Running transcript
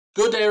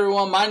Good day,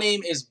 everyone. My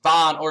name is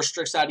Von, or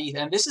Strix.eth,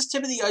 and this is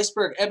Tip of the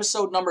Iceberg,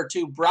 episode number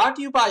 2, brought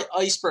to you by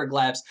Iceberg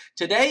Labs.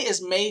 Today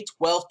is May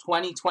 12th,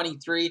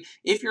 2023.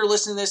 If you're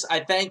listening to this, I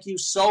thank you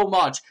so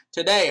much.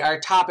 Today, our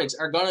topics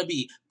are going to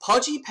be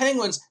Pudgy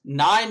Penguins'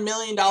 $9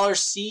 million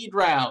seed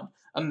round,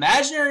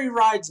 Imaginary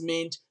Rides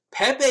mint,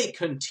 PEPE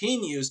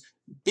continues,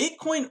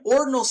 Bitcoin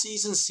Ordinal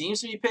season seems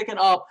to be picking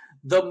up,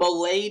 the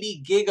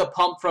Milady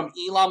Gigapump from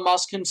Elon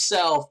Musk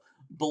himself,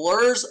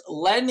 Blur's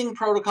lending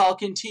protocol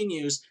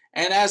continues,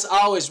 and as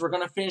always, we're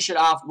going to finish it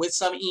off with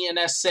some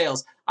ENS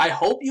sales. I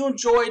hope you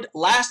enjoyed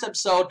last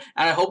episode,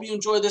 and I hope you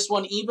enjoy this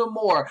one even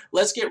more.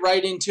 Let's get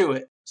right into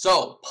it.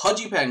 So,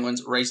 Pudgy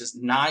Penguins raises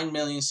 $9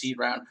 million seed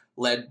round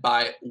led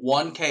by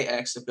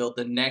 1KX to build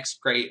the next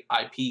great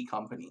IP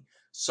company.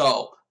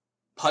 So,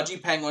 Pudgy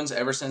Penguins,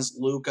 ever since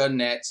Luca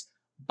Nets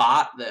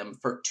bought them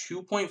for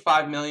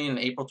 $2.5 million in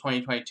April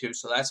 2022,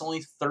 so that's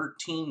only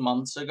 13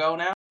 months ago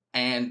now.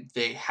 And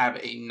they have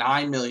a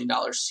 $9 million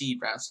seed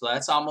round. So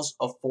that's almost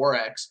a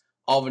 4x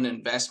of an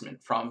investment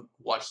from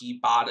what he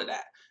bought it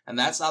at. And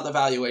that's not the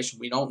valuation.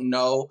 We don't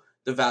know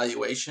the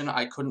valuation.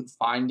 I couldn't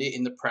find it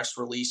in the press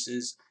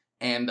releases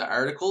and the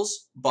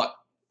articles, but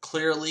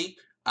clearly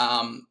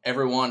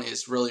everyone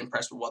is really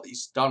impressed with what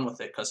he's done with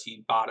it because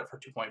he bought it for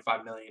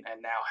 $2.5 million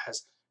and now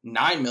has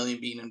 $9 million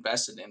being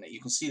invested in it.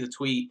 You can see the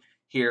tweet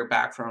here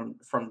back from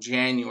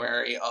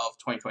January of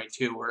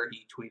 2022 where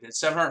he tweeted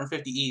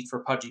 750 ETH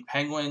for Pudgy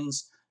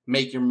Penguins,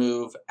 make your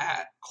move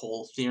at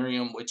Cole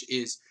Ethereum, which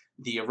is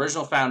the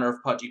original founder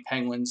of Pudgy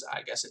Penguins.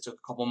 I guess it took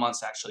a couple months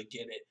to actually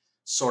get it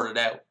sorted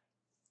out.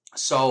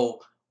 So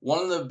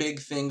one of the big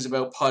things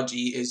about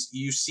Pudgy is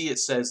you see it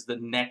says the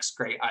next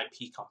great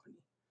IP company.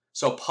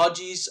 So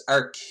Pudgies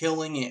are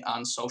killing it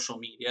on social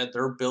media.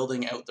 They're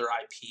building out their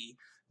IP.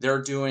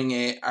 They're doing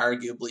it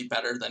arguably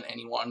better than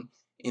anyone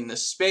in the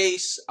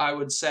space, I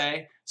would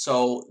say.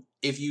 So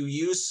if you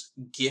use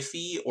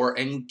Giphy or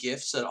any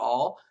GIFs at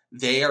all,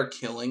 they are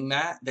killing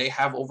that. They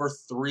have over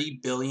 3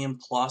 billion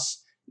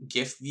plus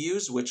GIF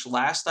views, which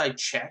last I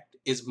checked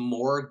is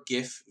more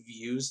GIF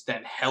views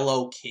than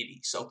Hello Kitty.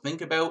 So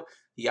think about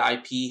the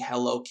IP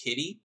Hello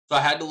Kitty. So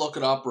I had to look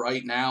it up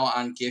right now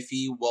on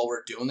Giphy while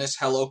we're doing this.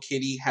 Hello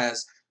Kitty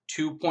has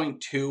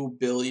 2.2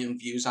 billion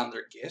views on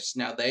their GIFs.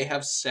 Now they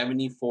have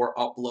 74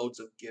 uploads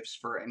of GIFs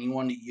for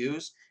anyone to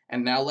use.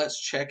 And now let's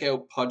check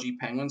out Pudgy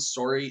Penguins.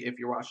 Sorry if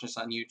you're watching this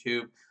on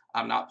YouTube.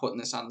 I'm not putting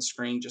this on the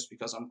screen just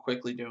because I'm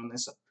quickly doing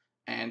this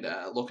and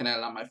looking at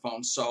it on my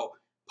phone. So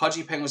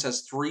Pudgy Penguins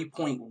has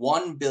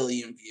 3.1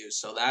 billion views.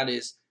 So that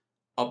is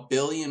a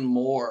billion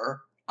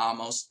more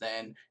almost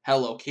than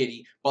Hello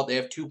Kitty. But they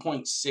have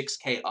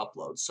 2.6K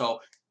uploads. So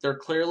they're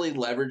clearly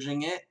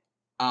leveraging it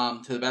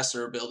to the best of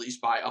their abilities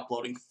by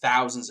uploading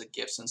thousands of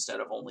GIFs instead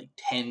of only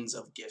tens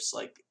of GIFs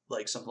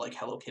like something like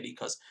Hello Kitty,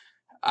 because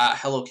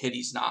Hello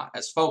Kitty's not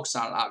as focused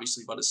on it,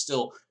 obviously, but it's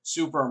still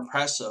super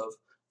impressive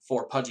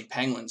for Pudgy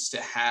Penguins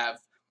to have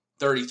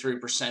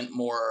 33%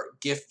 more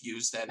GIF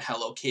views than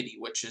Hello Kitty,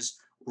 which is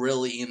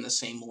really in the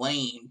same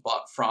lane,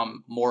 but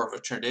from more of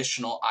a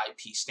traditional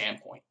IP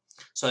standpoint.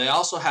 So they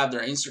also have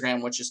their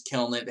Instagram, which is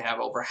killing it. They have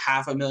over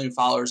 500,000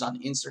 followers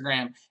on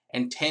Instagram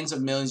and tens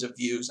of millions of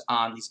views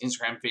on these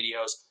Instagram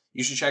videos.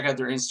 You should check out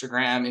their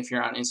Instagram if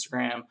you're on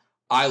Instagram.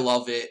 I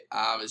love it.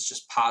 It's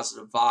just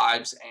positive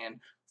vibes and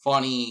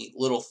funny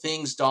little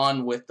things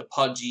done with the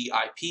Pudgy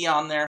IP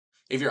on there.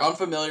 If you're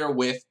unfamiliar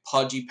with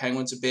Pudgy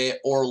Penguins a bit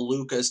or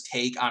Luca's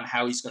take on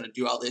how he's going to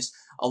do all this,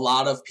 a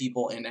lot of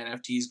people in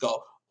NFTs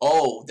go,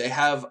 oh, they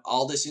have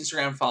all this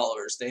Instagram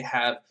followers. They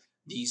have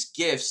these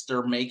gifts.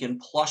 They're making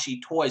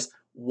plushy toys.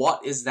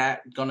 What is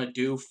that going to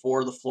do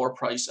for the floor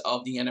price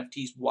of the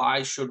NFTs?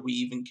 Why should we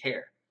even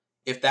care?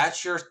 If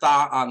that's your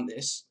thought on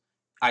this,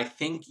 I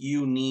think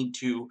you need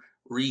to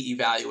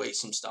reevaluate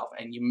some stuff,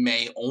 and you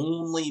may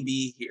only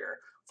be here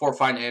for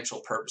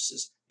financial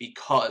purposes,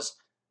 because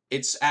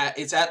it's at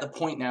the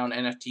point now in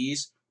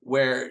NFTs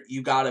where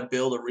you got to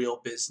build a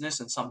real business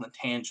and something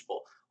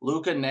tangible.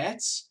 Luca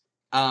Nets,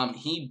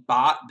 he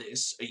bought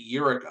this a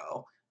year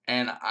ago,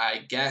 and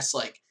I guess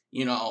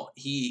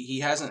he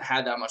hasn't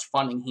had that much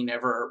funding. He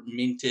never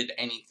minted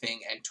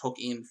anything and took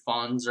in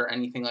funds or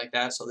anything like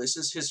that. So this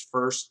is his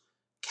first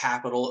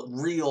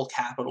real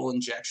capital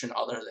injection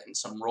other than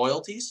some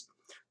royalties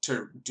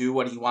to do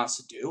what he wants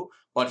to do.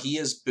 But he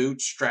has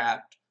bootstrapped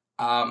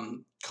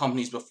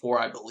companies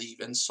before, I believe,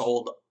 and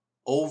sold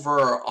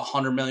over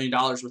 $100 million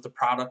worth of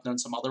product on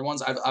some other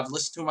ones. I've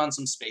listened to him on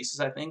some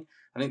spaces, I think.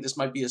 I think this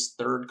might be his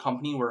third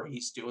company where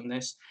he's doing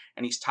this,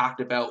 and he's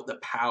talked about the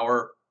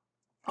power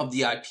of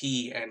the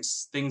IP and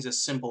things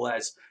as simple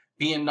as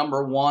being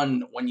number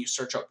one when you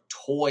search up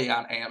toy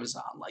on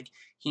Amazon. Like,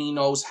 he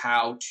knows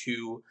how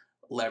to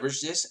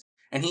leverage this,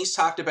 and he's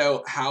talked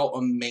about how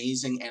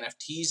amazing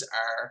NFTs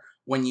are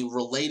when you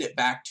relate it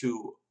back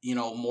to,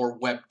 more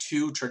Web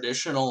 2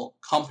 traditional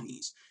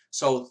companies.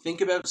 So think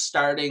about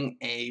starting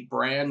a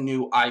brand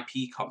new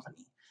IP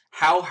company.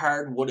 How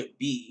hard would it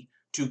be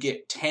to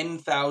get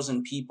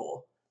 10,000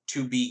 people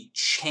to be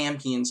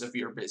champions of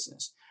your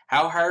business?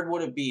 How hard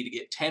would it be to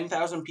get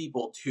 10,000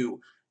 people to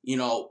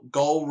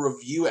go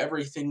review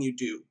everything you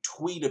do,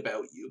 tweet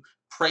about you,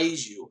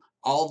 praise you,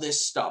 all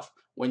this stuff.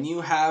 When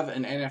you have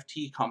an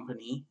NFT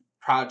company,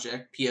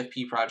 project,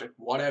 PFP project,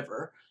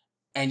 whatever,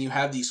 and you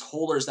have these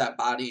holders that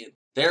body in,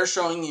 they're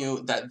showing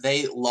you that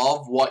they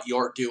love what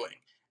you're doing.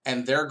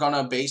 And they're going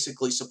to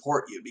basically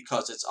support you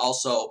because it's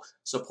also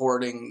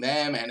supporting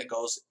them and it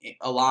goes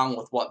along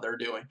with what they're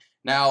doing.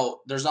 Now,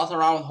 there's nothing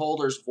wrong with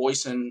holders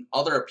voicing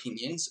other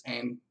opinions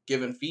and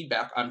giving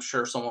feedback. I'm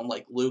sure someone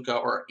like Luca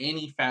or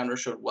any founder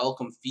should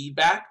welcome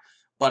feedback.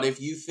 But if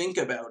you think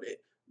about it,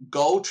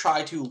 go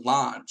try to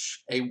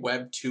launch a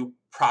Web2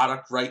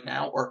 product right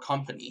now or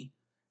company.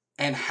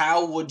 And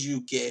how would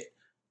you get,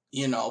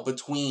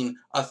 between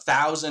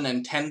 1,000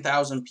 and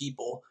 10,000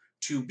 people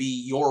to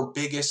be your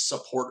biggest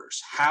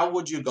supporters? How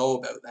would you go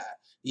about that?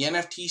 The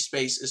NFT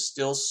space is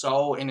still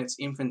so in its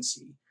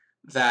infancy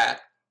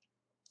that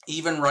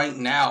even right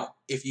now,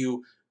 if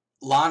you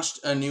launched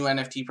a new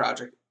NFT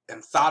project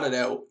and thought it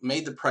out,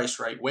 made the price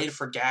right, waited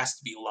for gas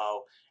to be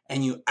low,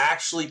 and you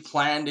actually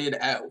planned it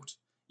out,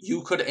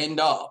 you could end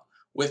up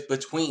with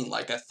between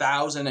like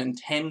 1,000 and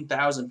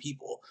 10,000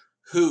 people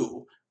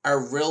who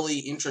are really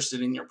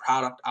interested in your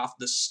product off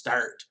the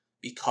start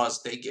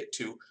because they get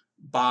to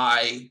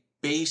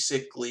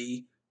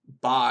basically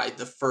buy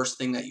the first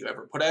thing that you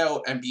ever put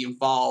out and be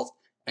involved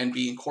and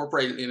be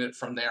incorporated in it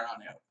from there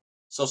on out.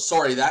 So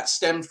sorry, that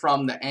stemmed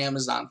from the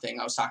Amazon thing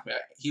I was talking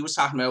about. He was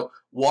talking about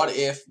what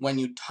if when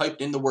you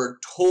typed in the word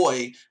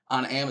toy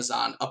on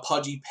Amazon, a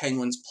Pudgy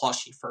Penguins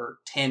plushie for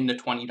 $10 to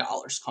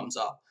 $20 comes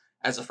up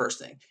as the first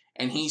thing.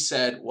 And he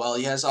said, well,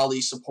 he has all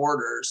these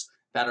supporters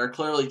that are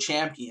clearly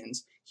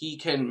champions. He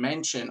can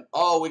mention,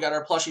 oh, we got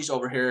our plushies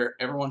over here.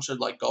 Everyone should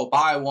go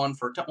buy one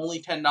for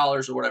only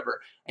 $10 or whatever,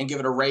 and give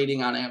it a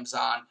rating on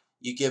Amazon.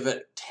 You give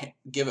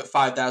it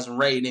 5,000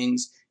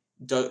 ratings,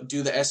 do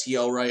the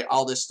SEO right,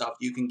 all this stuff.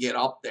 You can get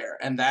up there,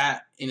 and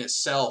that in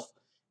itself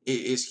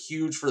is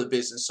huge for the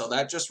business. So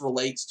that just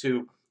relates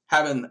to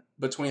having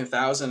between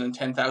 1,000 and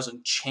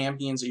 10,000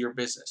 champions of your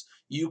business.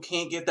 You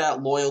can't get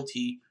that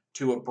loyalty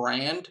to a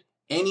brand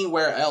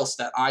anywhere else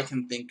that I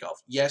can think of.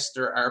 Yes,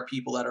 there are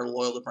people that are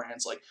loyal to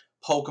brands like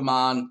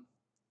Pokemon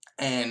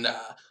and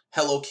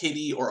Hello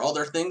Kitty or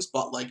other things,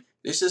 but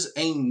this is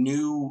a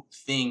new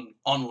thing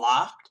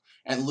unlocked,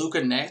 and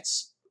Luca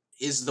Netz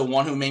is the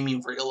one who made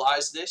me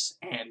realize this,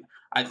 and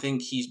I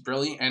think he's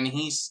brilliant, and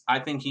I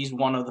think he's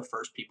one of the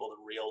first people to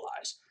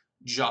realize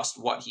just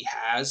what he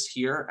has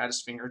here at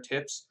his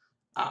fingertips.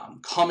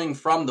 Coming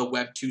from the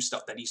Web2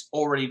 stuff that he's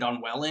already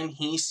done well in,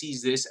 he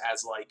sees this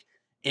as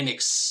an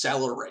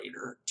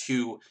accelerator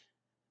to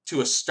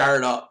a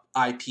startup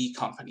IP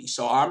company.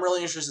 So I'm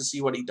really interested to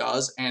see what he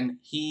does. And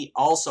he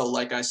also,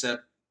 like I said,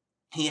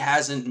 he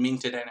hasn't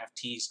minted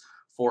NFTs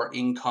for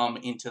income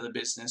into the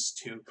business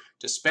to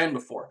spend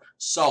before.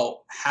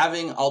 So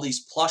having all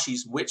these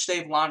plushies, which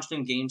they've launched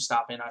in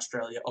GameStop in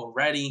Australia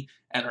already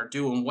and are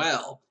doing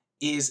well,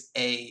 is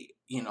a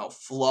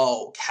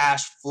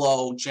cash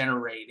flow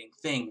generating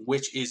thing,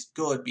 which is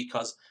good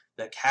because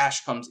the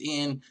cash comes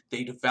in,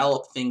 they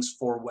develop things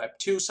for Web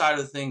 2 side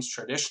of things,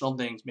 traditional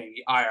things,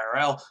 maybe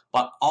IRL,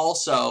 but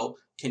also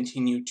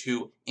continue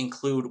to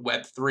include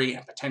Web 3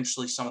 and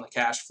potentially some of the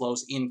cash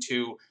flows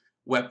into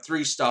Web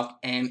 3 stuff.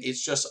 And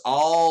it's just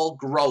all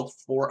growth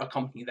for a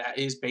company that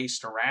is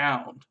based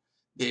around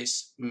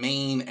this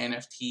main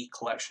NFT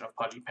collection of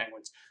Pudgy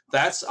Penguins.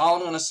 That's all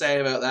I'm going to say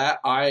about that.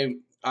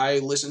 I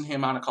listened to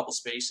him on a couple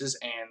spaces,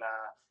 and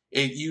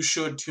you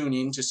should tune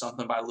into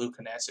something by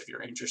Luca Netz if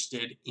you're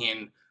interested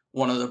in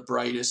one of the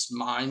brightest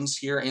minds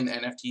here in the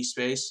NFT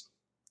space,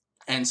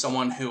 and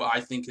someone who I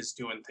think is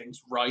doing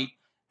things right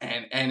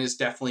and is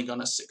definitely going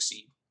to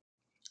succeed.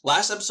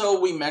 Last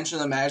episode, we mentioned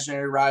the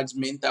Imaginary Rides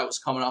mint that was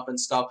coming up and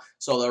stuff.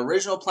 So the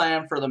original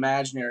plan for the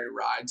Imaginary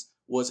Rides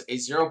was a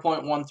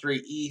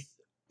 0.13 ETH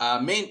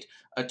mint,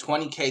 a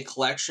 20K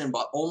collection,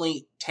 but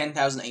only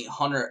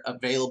 10,800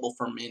 available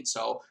for mint,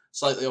 so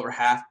slightly over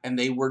half. And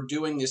they were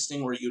doing this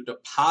thing where you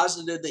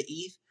deposited the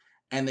ETH,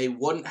 and they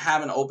wouldn't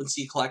have an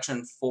OpenSea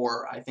collection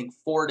for, I think,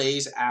 4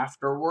 days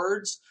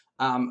afterwards.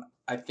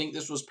 I think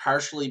this was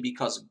partially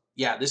because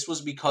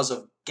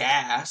of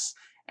gas,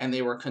 and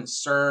they were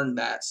concerned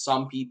that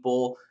some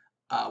people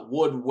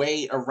would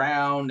wait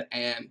around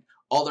and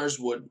others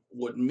would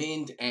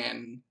mint,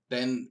 and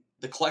then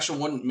the collection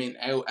wouldn't mint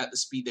out at the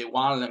speed they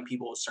wanted, and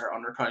people would start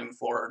undercutting the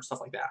floor and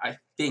stuff like that. I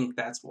think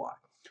that's why.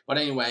 But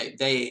anyway,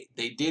 they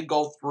did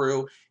go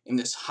through in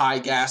this high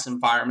gas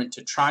environment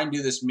to try and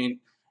do this mint.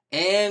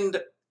 And,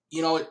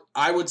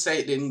 I would say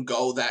it didn't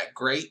go that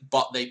great,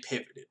 but they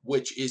pivoted,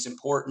 which is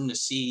important to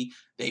see.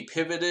 They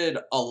pivoted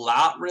a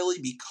lot, really,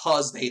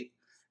 because they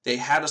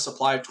had a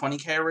supply of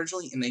 20K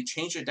originally, and they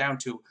changed it down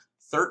to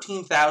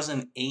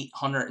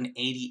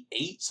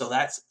 13,888. So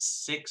that's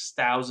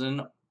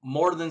 6,000,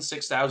 more than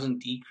 6,000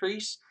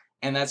 decrease.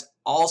 And that's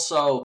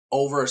also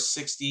over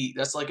 60,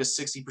 that's like a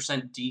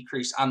 60%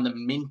 decrease on the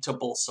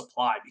mintable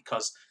supply,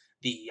 because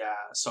the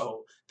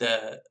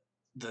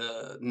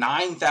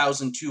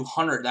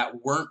 9,200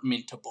 that weren't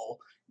mintable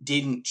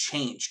didn't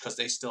change because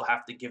they still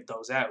have to give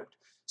those out.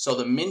 So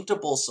the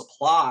mintable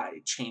supply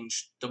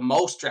changed the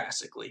most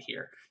drastically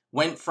here.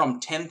 Went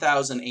from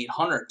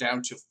 10,800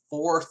 down to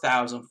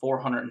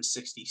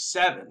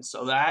 4,467.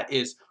 So that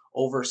is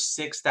over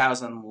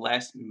 6,000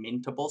 less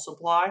mintable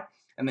supply,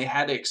 and they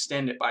had to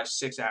extend it by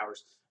 6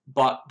 hours.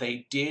 But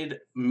they did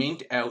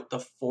mint out the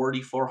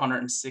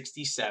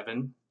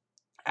 4,467.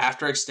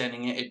 After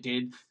extending it,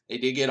 they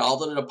did get all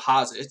the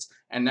deposits,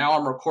 and now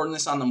I'm recording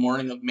this on the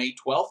morning of May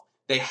 12th.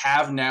 They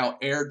have now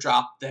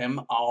airdropped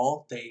them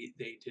all. They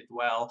did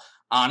well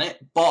on it,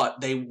 but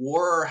they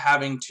were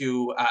having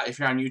to, if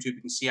you're on YouTube,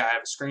 you can see I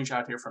have a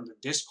screenshot here from the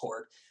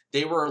Discord.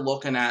 They were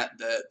looking at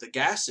the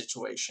gas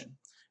situation,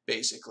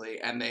 basically,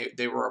 and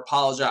they were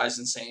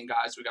apologizing, saying,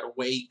 guys, we got to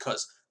wait,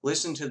 because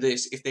listen to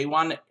this. If they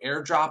want to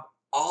airdrop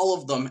all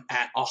of them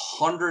at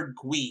 100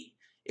 GUI,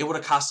 it would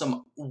have cost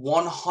them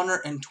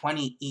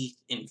 120 ETH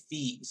in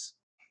fees.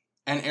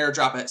 And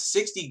airdrop at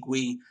 60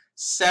 GUI,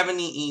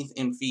 70 ETH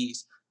in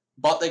fees.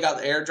 But they got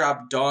the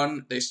airdrop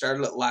done. They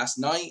started it last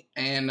night,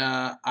 and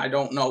I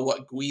don't know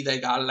what GUI they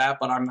got it at,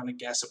 but I'm going to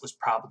guess it was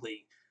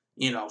probably,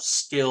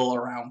 still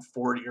around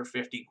 40 or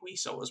 50 GUI.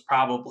 So it was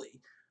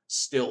probably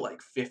still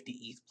like 50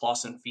 ETH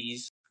plus in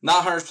fees.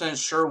 Not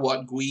 100% sure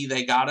what GUI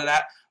they got it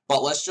at,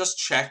 but let's just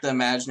check the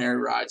Imaginary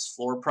Rides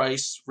floor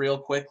price real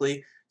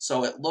quickly.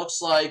 So it looks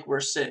like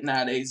we're sitting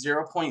at a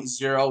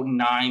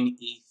 0.09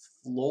 ETH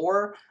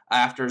floor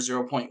after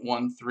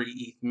 0.13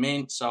 ETH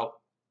mint. So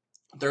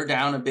they're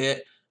down a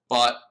bit,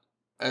 but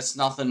it's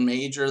nothing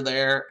major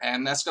there,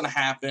 and that's going to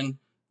happen.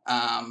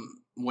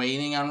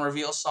 Waiting on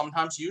reveals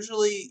sometimes.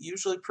 Usually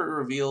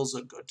pre-reveal is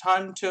a good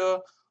time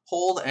to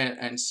hold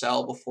and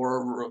sell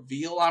before a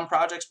reveal on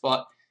projects,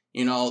 but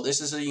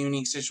this is a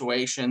unique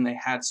situation. They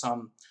had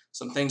some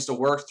things to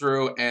work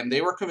through, and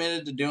they were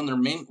committed to doing their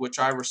mint, which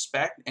I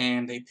respect,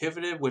 and they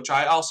pivoted, which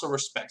I also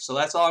respect. So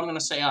that's all I'm going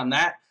to say on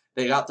that.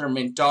 They got their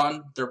mint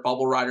done. Their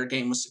Bubble Rider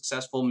game was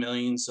successful.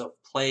 Millions of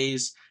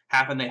plays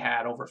happened. They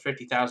had over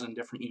 50,000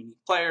 different unique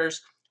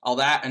players, all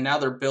that, and now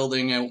they're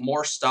building out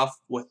more stuff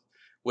with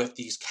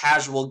these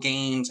casual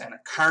games and a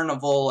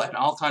carnival and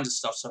all kinds of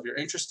stuff. So if you're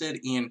interested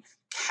in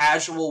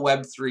casual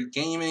Web3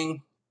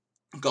 gaming,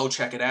 go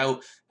check it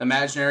out. The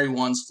Imaginary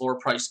Ones floor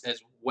price as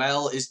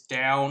well is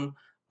down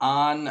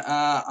on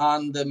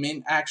the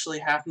mint actually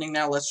happening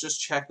now. Let's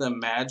just check the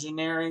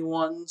Imaginary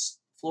Ones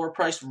floor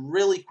price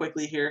really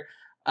quickly here.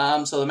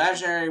 So the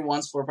Imaginary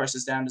Ones floor price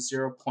is down to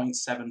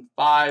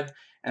 0.75,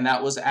 and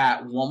that was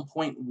at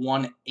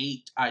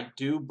 1.18, I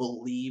do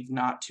believe,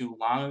 not too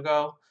long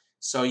ago.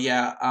 So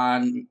yeah,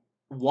 on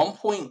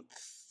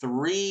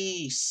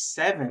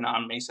 1.37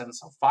 on May 7th,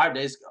 so 5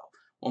 days ago,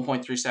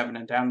 1.37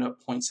 and down to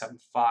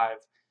 0.75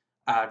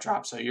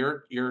 drop. So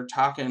you're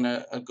talking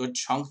a good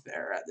chunk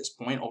there at this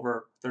point,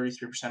 over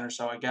 33% or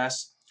so, I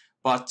guess.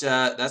 But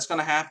that's going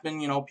to happen.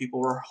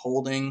 People were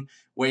holding,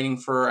 waiting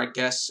for, I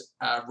guess,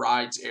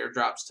 rides,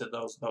 airdrops to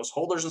those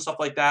holders and stuff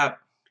like that,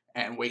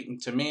 and waiting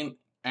to mint.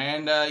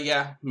 And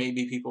yeah,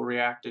 maybe people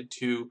reacted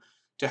to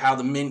how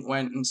the mint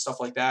went and stuff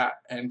like that,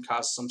 and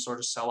caused some sort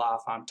of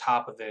sell-off on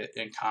top of it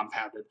and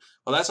compounded.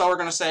 Well, that's all we're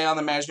going to say on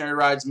the Imaginary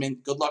Rides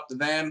mint. Good luck to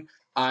them.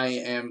 I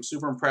am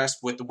super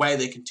impressed with the way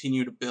they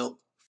continue to build.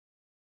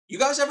 You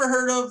guys ever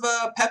heard of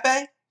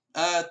PEPE,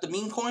 the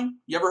meme coin?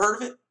 You ever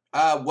heard of it?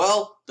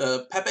 Well,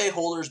 the PEPE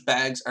holders'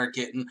 bags are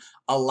getting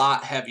a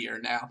lot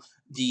heavier now.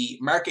 The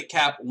market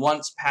cap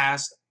once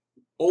passed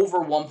over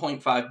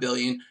 1.5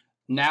 billion,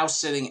 now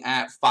sitting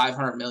at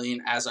 500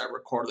 million as I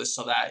record this,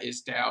 so that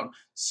is down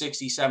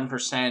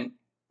 67%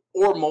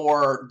 or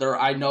more.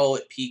 I know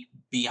it peaked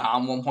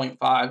beyond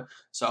 1.5,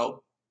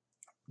 so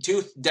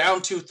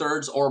down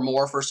 2/3 or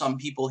more for some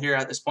people here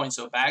at this point.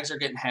 So bags are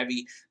getting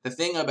heavy. The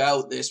thing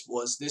about this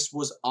was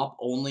up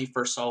only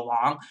for so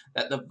long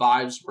that the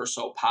vibes were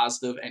so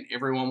positive and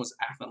everyone was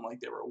acting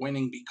like they were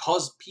winning,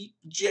 because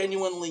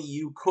genuinely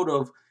you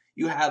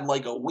had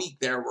like a week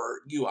there where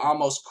you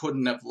almost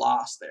couldn't have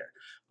lost there.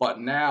 But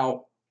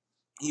now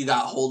you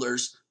got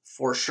holders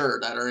for sure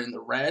that are in the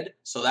red,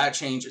 so that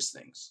changes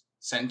things.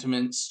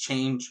 Sentiments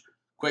change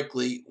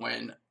quickly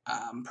when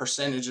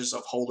percentages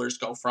of holders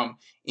go from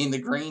in the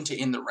green to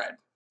in the red.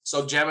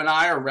 So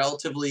Gemini, a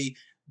relatively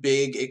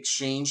big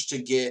exchange to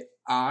get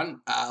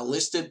on,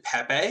 listed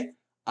PEPE.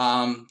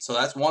 So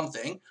that's one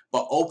thing.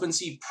 But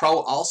OpenSea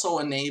Pro also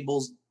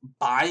enables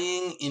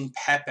buying in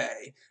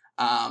PEPE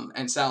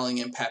and selling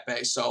in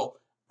PEPE. So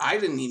I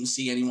didn't even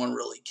see anyone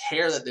really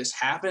care that this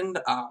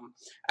happened.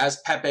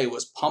 As PEPE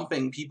was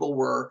pumping, people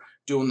were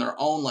doing their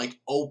own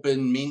like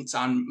open mints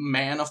on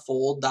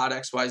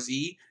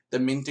manifold.xyz, the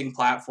minting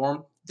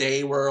platform.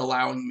 They were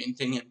allowing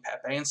minting in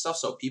PEPE and stuff,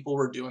 so people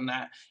were doing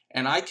that.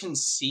 And I can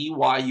see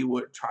why you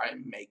would try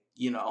and make,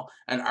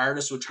 an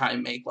artist would try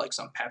and make like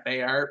some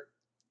PEPE art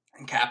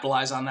and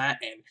capitalize on that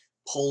and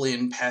pull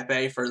in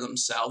PEPE for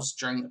themselves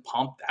during the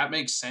pump. That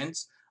makes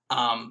sense.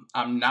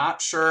 I'm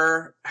not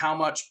sure how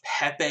much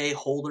PEPE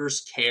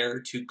holders care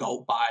to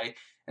go buy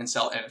and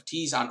sell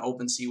NFTs on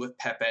OpenSea with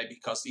PEPE,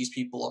 because these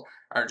people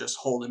are just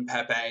holding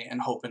PEPE and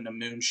hoping to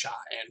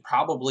moonshot and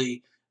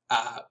probably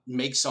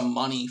make some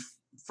money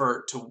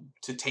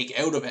to take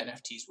out of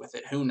NFTs with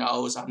it. Who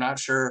knows? I'm not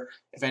sure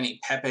if any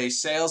PEPE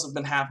sales have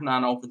been happening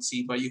on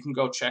OpenSea, but you can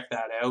go check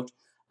that out.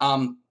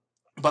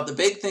 But the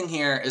big thing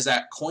here is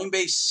that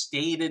Coinbase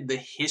stated the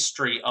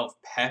history of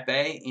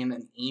PEPE in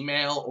an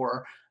email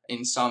or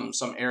in some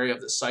area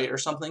of the site or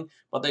something.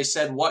 But they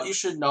said what you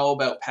should know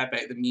about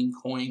PEPE, the meme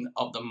coin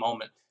of the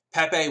moment.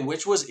 PEPE,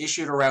 which was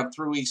issued around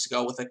 3 weeks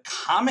ago with a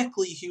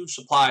comically huge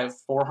supply of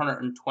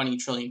 420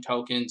 trillion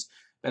tokens,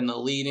 been the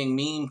leading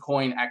meme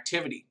coin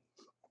activity.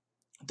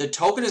 The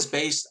token is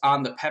based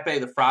on the Pepe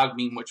the Frog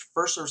meme, which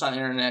first surfaced on the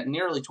internet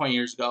nearly 20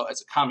 years ago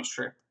as a comic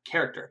strip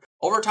character.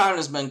 Over time, it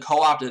has been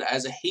co-opted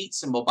as a hate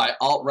symbol by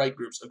alt-right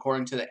groups,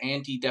 according to the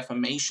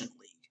Anti-Defamation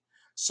League.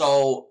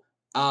 So,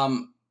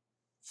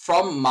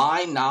 from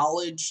my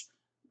knowledge,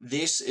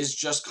 this is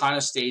just kind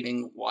of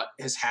stating what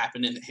has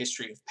happened in the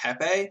history of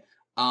Pepe.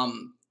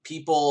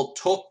 People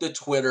took the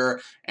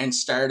Twitter and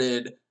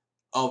started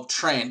a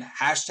trend,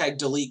 hashtag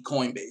delete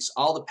Coinbase.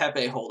 All the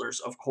Pepe holders,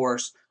 of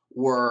course,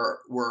 were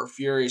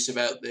furious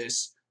about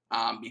this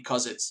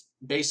because it's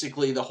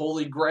basically the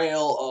holy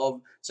grail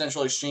of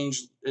central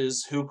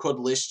exchanges who could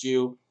list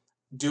you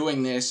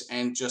doing this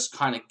and just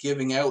kind of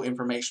giving out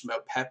information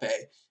about Pepe,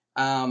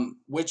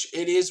 which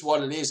it is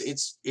what it is.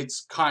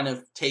 It's kind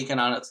of taken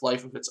on its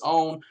life of its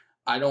own.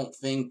 I don't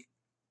think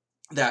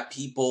that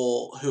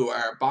people who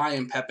are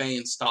buying Pepe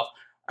and stuff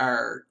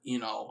are,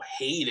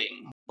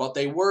 hating, but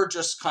they were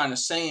just kind of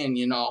saying,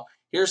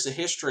 here's the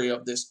history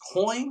of this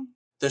coin.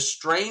 The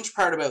strange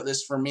part about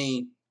this for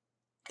me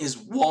is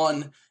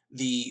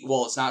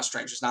it's not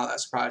strange, it's not that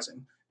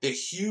surprising. The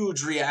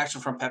huge reaction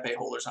from Pepe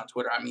holders on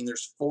Twitter. I mean,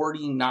 there's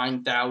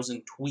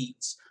 49,000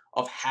 tweets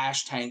of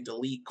hashtag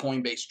delete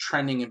Coinbase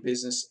trending in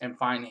business and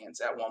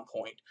finance at one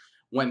point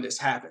when this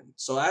happened.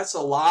 So that's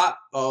a lot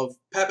of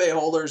Pepe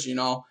holders,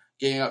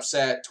 getting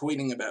upset,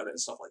 tweeting about it and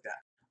stuff like that.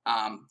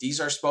 These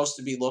are supposed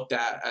to be looked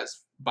at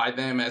by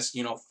them as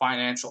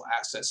financial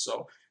assets.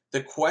 So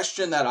the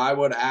question that I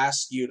would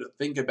ask you to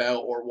think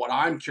about, or what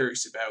I'm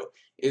curious about,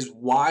 is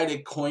why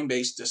did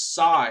Coinbase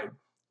decide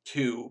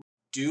to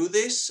do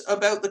this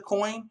about the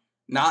coin?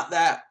 Not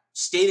that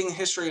stating the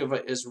history of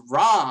it is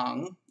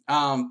wrong,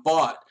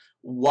 but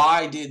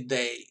why did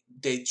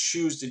they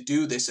choose to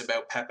do this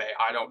about Pepe?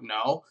 I don't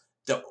know.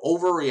 The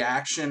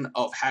overreaction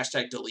of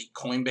hashtag delete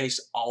Coinbase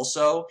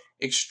also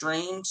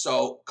extreme.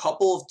 So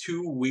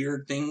two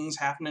weird things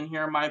happening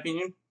here in my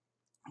opinion.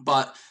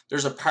 But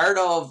there's a part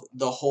of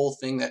the whole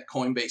thing that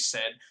Coinbase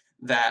said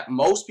that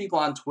most people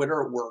on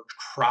Twitter were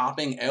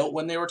cropping out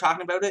when they were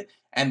talking about it.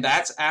 And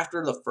that's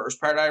after the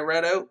first part I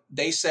read out.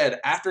 They said,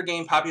 after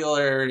gaining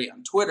popularity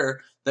on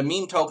Twitter, the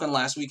meme token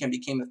last weekend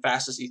became the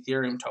fastest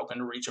Ethereum token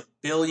to reach $1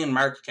 billion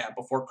market cap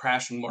before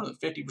crashing more than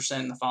 50%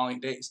 in the following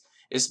days.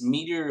 Its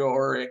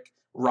meteoric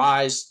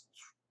rise,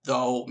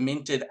 though,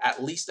 minted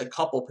at least a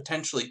couple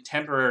potentially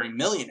temporary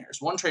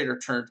millionaires. One trader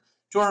turned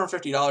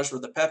 $250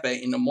 worth of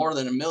Pepe into more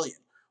than $1 million,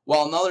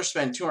 while another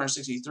spent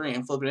 $263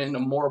 and flipped it into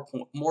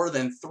more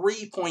than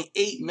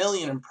 $3.8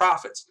 million in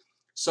profits.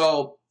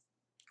 So,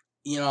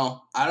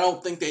 I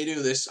don't think they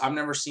do this. I've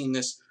never seen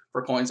this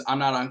for coins. I'm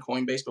not on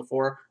Coinbase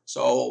before,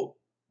 so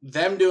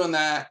them doing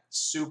that,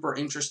 super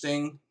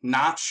interesting.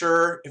 Not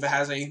sure if it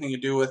has anything to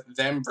do with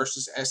them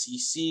versus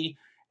SEC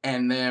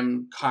and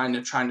them kind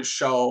of trying to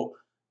show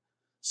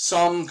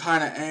some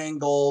kind of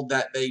angle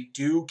that they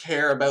do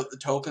care about the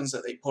tokens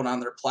that they put on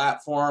their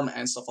platform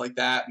and stuff like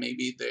that.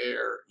 Maybe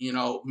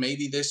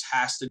maybe this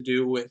has to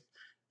do with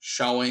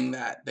showing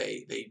that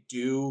they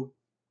do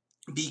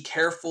be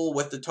careful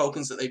with the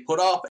tokens that they put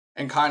up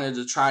and kind of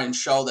to try and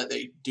show that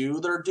they do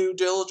their due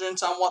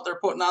diligence on what they're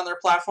putting on their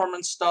platform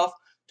and stuff,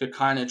 to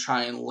kind of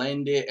try and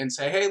lend it and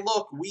say, hey,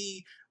 look,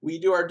 we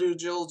do our due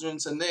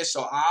diligence in this,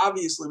 so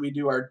obviously we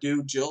do our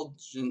due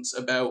diligence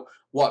about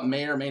what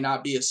may or may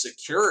not be a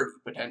security,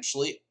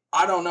 potentially.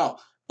 I don't know.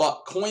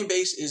 But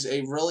Coinbase is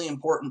a really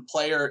important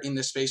player in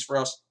this space for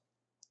us.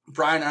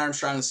 Brian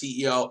Armstrong, the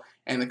CEO,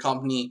 and the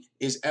company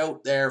is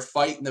out there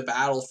fighting the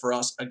battle for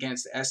us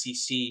against the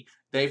SEC.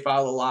 They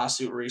filed a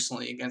lawsuit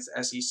recently against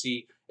the SEC.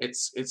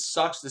 It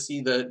sucks to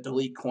see the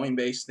delete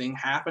Coinbase thing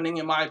happening,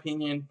 in my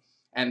opinion,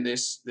 and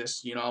this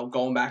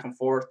going back and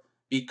forth,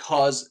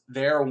 because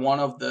they're one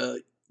of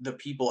the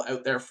people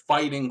out there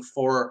fighting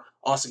for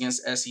us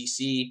against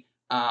SEC.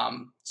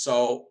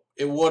 So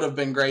it would have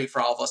been great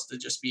for all of us to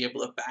just be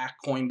able to back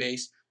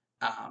Coinbase.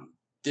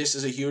 This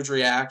is a huge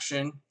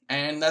reaction,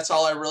 and that's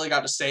all I really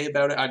got to say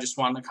about it. I just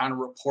wanted to kind of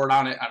report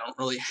on it. I don't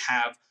really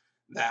have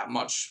that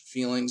much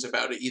feelings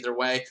about it either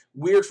way.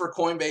 Weird for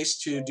Coinbase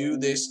to do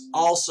this.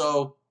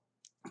 Also,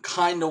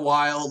 kind of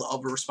wild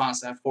of a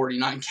response to that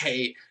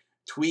 49K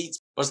tweets,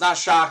 but it's not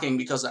shocking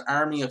because the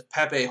army of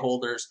Pepe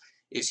holders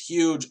is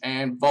huge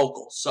and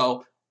vocal.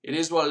 So it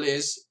is what it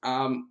is.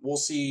 We'll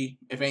see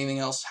if anything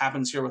else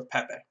happens here with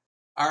Pepe.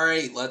 All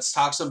right, let's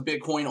talk some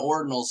Bitcoin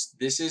ordinals.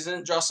 This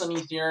isn't just an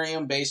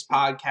Ethereum-based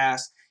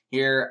podcast.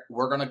 Here,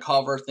 we're going to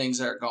cover things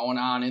that are going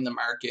on in the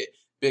market.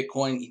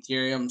 Bitcoin,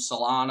 Ethereum,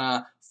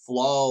 Solana,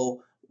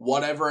 Flow,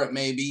 whatever it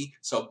may be.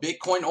 So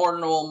Bitcoin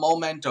ordinal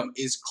momentum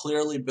is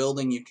clearly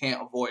building. You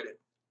can't avoid it.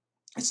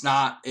 It's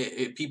not,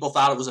 people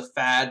thought it was a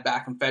fad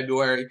back in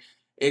February.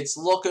 It's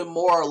looking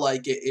more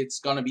like it's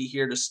going to be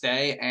here to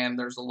stay, and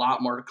there's a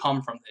lot more to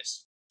come from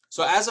this.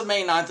 So as of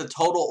May 9th, the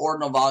total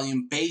ordinal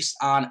volume based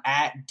on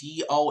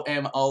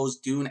 @DOMO's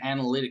Dune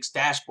Analytics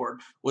dashboard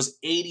was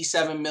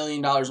 $87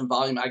 million in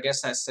volume. I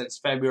guess that's since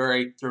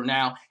February through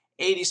now.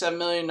 $87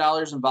 million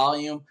in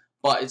volume,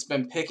 but it's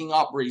been picking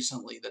up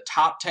recently. The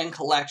top 10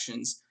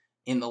 collections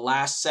in the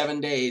last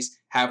 7 days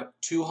have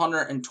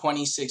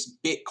 226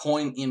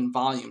 Bitcoin in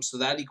volume. So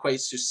that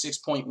equates to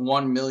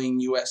 6.1 million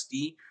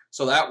USD.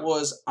 So that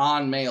was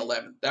on May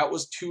 11th. That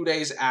was 2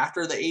 days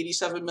after the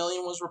 87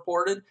 million was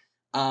reported.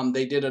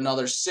 They did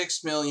another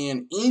 6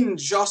 million in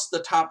just the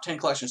top 10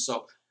 collections.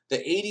 So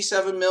the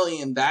 87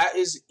 million, that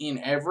is in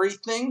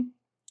everything.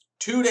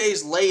 2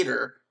 days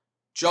later,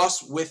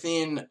 just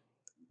within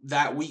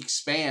that week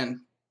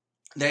span,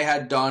 they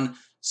had done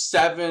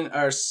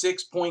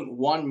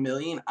 6.1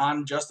 million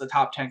on just the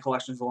top 10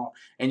 collections alone.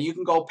 And you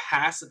can go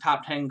past the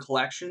top 10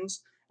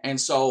 collections. And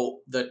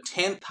so the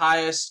 10th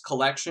highest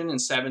collection in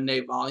 7-day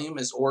volume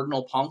is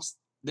Ordinal Punks.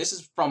 This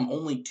is from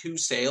only 2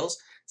 sales,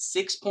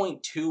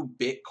 6.2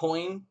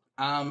 Bitcoin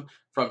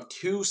from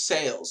 2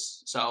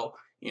 sales. So,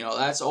 you know,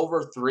 that's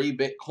over 3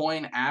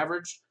 Bitcoin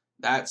average.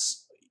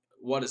 That's,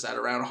 what is that,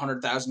 around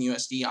 100,000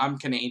 USD. I'm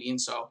Canadian,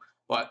 so,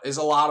 but it's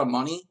a lot of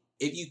money.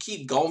 If you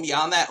keep going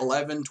beyond that,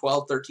 11,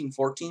 12, 13,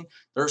 14,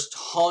 there's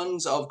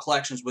tons of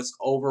collections with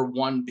over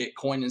 1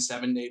 Bitcoin in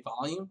 7-day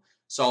volume.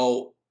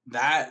 So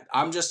that,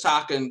 I'm just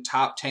talking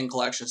top 10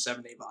 collections,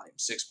 7-day volume,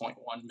 $6.1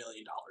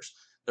 million.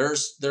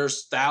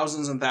 There's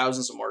thousands and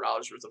thousands of more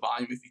dollars worth of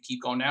volume if you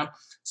keep going down.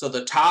 So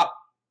the top,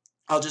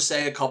 I'll just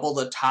say a couple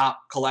of the top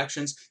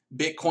collections.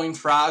 Bitcoin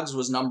Frogs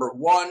was number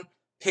 1.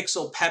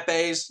 Pixel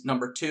Pepes,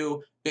 number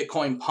 2.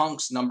 Bitcoin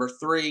Punks, number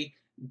 3.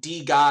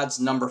 D-Gods,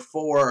 number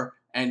 4.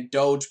 And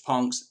Doge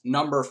Punks,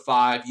 number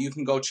 5. You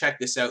can go check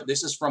this out.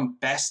 This is from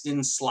Best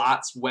in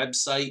Slots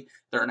website.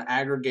 They're an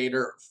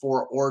aggregator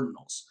for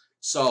ordinals.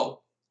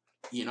 So,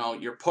 you know,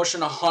 you're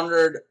pushing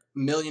 $100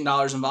 million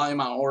in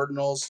volume on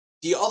ordinals.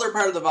 The other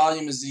part of the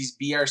volume is these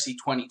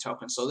BRC20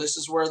 tokens. So this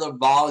is where the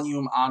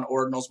volume on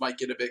ordinals might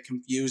get a bit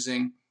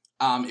confusing.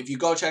 If you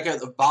go check out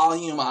the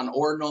volume on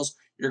ordinals,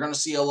 you're going to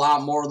see a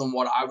lot more than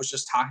what I was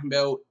just talking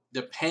about,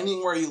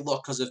 depending where you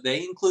look. Because if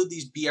they include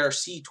these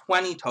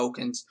BRC20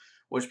 tokens,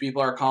 which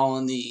people are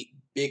calling the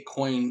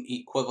Bitcoin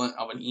equivalent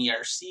of an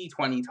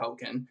ERC20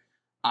 token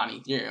on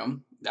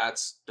Ethereum,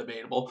 that's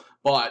debatable.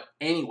 But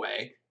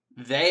anyway,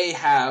 they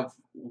have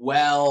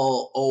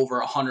well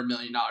over $100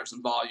 million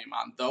in volume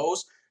on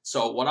those.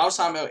 So what I was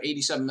talking about,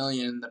 87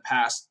 million in the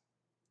past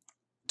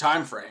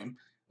time frame,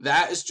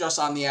 that is just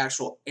on the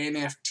actual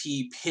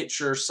NFT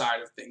picture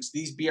side of things.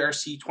 These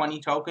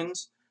BRC20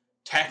 tokens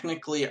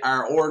technically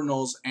are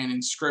ordinals and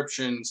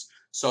inscriptions.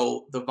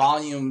 So the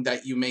volume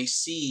that you may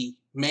see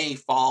may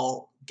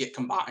get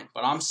combined,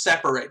 but I'm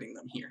separating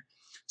them here.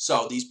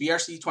 So these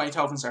BRC20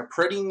 tokens are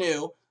pretty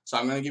new. So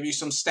I'm going to give you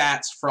some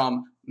stats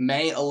from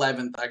May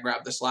 11th. I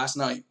grabbed this last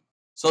night.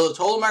 So the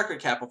total market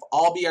cap of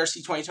all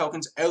BRC20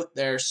 tokens out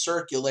there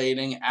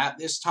circulating at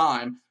this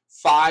time,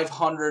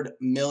 $500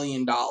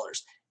 million.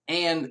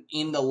 And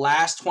in the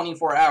last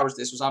 24 hours,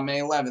 this was on May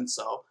 11th,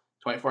 so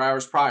 24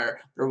 hours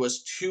prior, there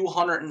was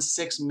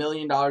 $206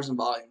 million in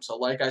volume. So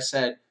like I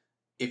said,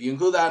 if you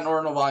include that in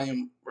ordinal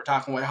volume, we're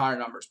talking way higher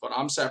numbers, but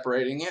I'm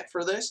separating it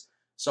for this.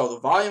 So the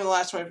volume in the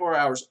last 24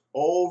 hours,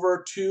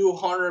 over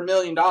 $200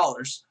 million.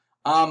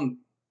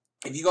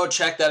 If you go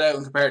check that out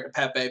and compare it to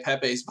PEPE,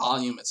 PEPE's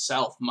volume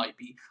itself might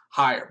be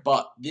higher,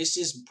 but this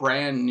is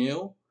brand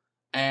new,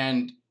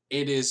 and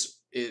it is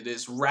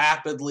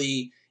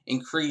rapidly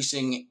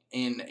increasing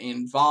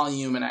in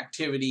volume and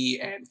activity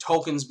and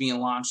tokens being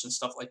launched and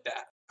stuff like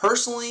that.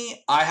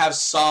 Personally, I have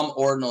some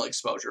ordinal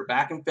exposure.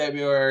 Back in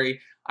February,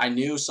 I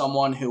knew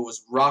someone who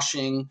was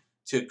rushing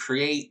to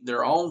create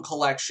their own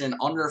collection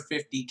under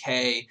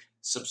 50K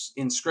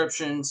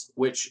inscriptions,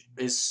 which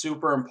is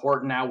super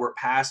important now. We're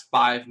past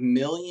 5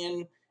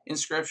 million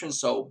inscriptions,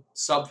 so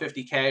sub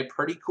 50K,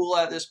 pretty cool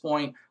at this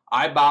point.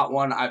 I bought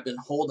one. I've been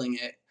holding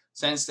it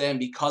since then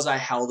because I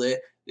held it.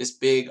 This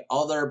big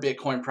other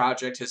Bitcoin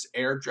project has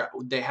airdropped.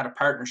 They had a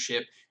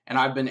partnership, and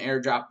I've been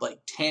airdropped like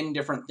 10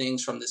 different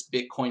things from this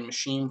Bitcoin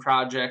machine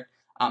project.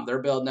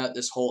 They're building out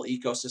this whole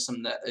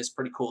ecosystem that is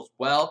pretty cool as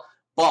well.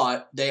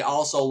 But they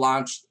also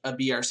launched a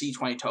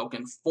BRC20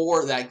 token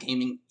for that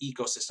gaming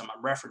ecosystem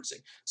I'm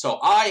referencing. So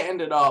I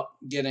ended up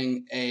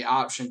getting an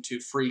option to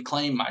free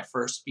claim my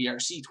first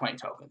BRC20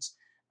 tokens.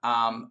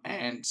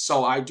 And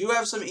so I do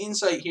have some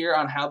insight here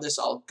on how this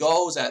all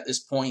goes at this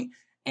point,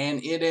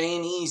 and it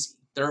ain't easy.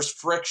 There's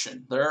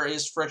friction. There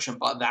is friction,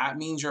 but that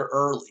means you're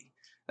early.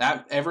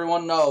 That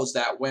everyone knows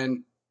that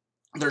when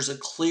there's a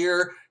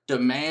clear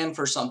demand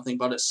for something,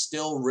 but it's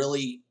still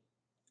really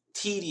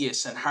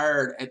tedious and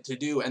hard to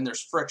do, and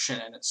there's friction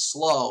and it's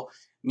slow,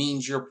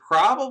 means you're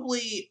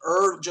probably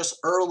just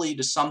early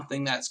to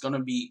something that's gonna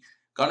be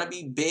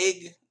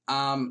big,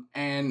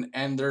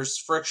 and there's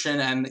friction,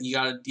 and you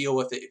got to deal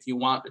with it if you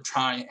want to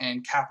try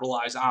and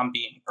capitalize on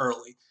being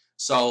early.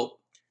 So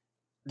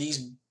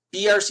these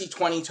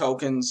BRC20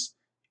 tokens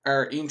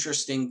are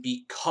interesting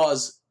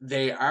because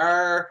they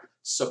are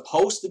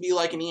supposed to be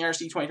like an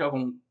ERC20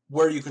 token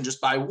where you can just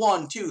buy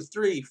 1, 2,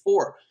 3,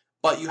 4,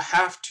 but you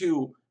have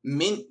to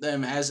mint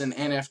them as an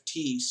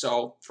NFT.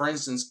 So, for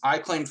instance, I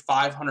claimed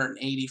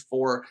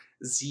 584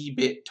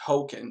 ZBit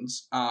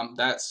tokens.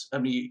 That's a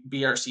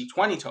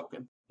BRC20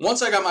 token.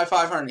 Once I got my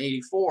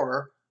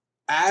 584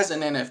 as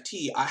an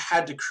NFT, I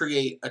had to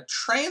create a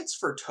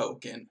transfer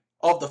token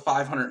of the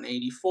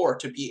 584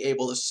 to be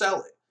able to sell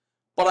it.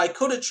 But I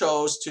could have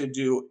chose to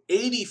do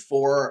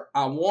 84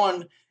 on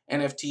one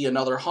NFT,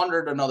 another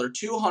 100, another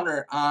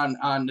 200 on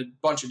a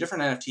bunch of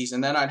different NFTs,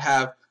 and then I'd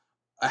have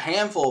a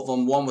handful of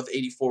them, one with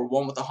 84,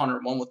 one with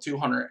 100, one with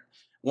 200,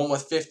 one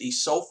with 50,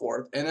 so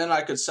forth. And then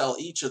I could sell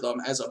each of them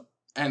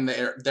and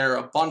they're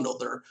a bundle.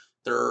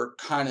 They're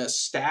kind of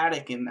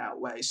static in that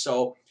way.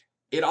 So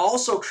it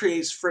also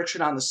creates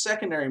friction on the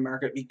secondary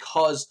market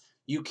because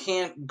you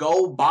can't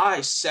go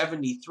buy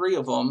 73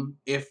 of them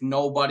if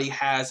nobody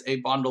has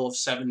a bundle of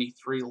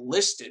 73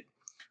 listed.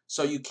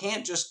 So you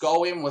can't just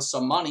go in with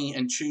some money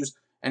and choose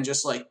and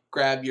just like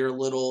grab your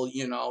little,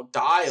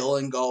 dial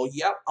and go,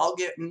 yep, I'll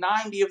get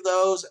 90 of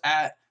those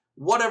at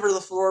whatever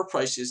the floor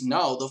price is.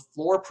 No, the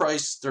floor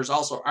price, there's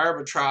also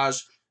arbitrage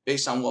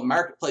based on what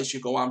marketplace you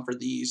go on for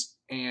these.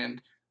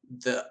 And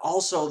the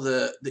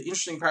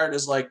interesting part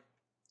is like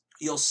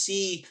you'll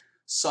see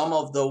some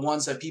of the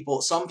ones that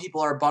some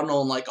people are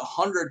bundling like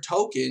 100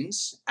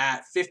 tokens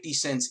at 50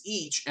 cents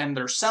each, and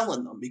they're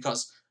selling them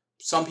because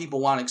some people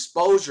want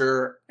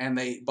exposure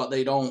but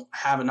they don't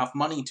have enough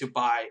money to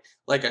buy,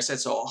 like I said,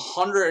 so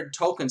 100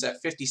 tokens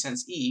at 50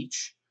 cents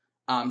each.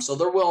 So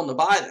they're willing to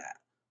buy that.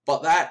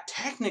 But that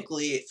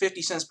technically at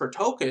 50 cents per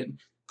token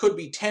could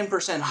be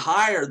 10%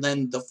 higher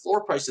than the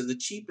floor price of the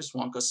cheapest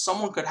one, because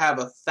someone could have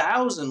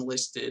 1,000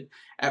 listed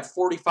at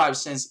 45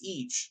 cents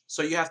each.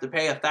 So you have to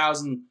pay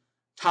 1,000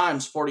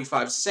 times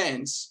 45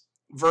 cents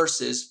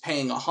versus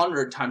paying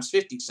 100 times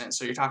 50 cents.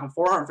 So you're talking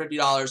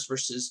 $450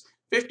 versus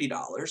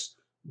 $50.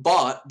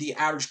 But the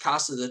average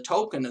cost of the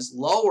token is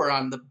lower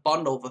on the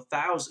bundle of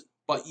 1,000.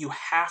 But you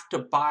have to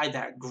buy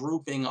that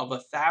grouping of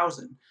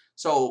 1,000.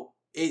 So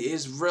it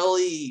is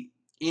really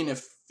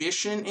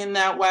inefficient in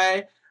that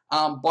way.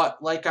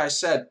 But like I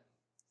said,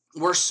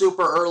 we're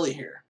super early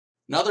here.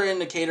 Another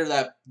indicator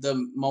that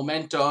the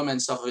momentum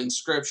and stuff of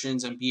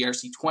inscriptions and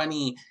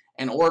BRC20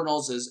 and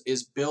Ordinals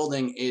is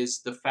building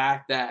is the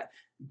fact that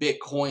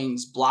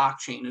Bitcoin's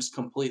blockchain is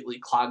completely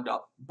clogged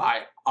up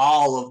by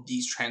all of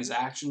these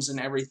transactions and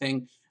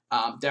everything.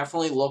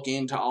 Definitely look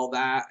into all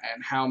that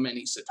and how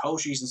many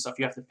Satoshis and stuff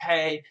you have to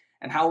pay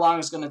and how long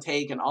it's going to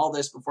take and all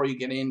this before you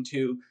get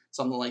into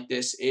something like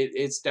this.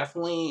 It's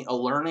definitely a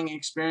learning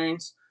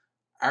experience.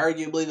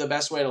 Arguably, the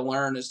best way to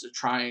learn is to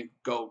try and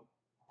go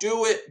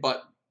do it,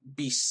 but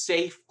be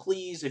safe,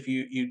 please, if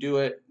you do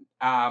it.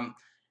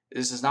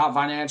 This is not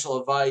financial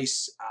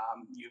advice.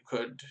 You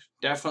could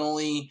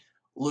definitely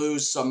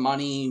lose some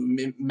money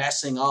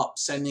messing up,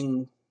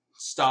 sending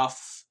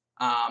stuff.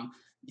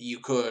 You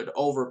could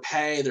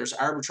overpay. There's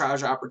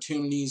arbitrage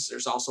opportunities.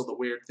 There's also the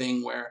weird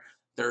thing where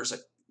there's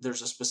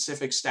a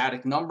specific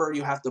static number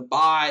you have to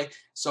buy.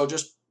 So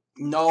just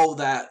know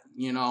that,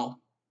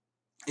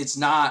 it's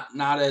not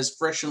as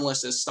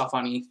frictionless as stuff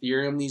on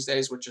Ethereum these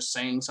days, which is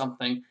saying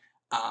something,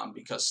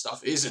 because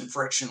stuff isn't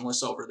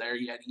frictionless over there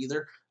yet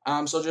either.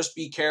 So just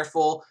be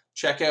careful.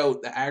 Check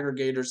out the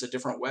aggregators, the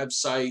different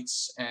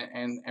websites,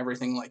 and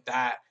everything like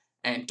that.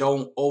 And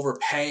don't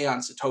overpay on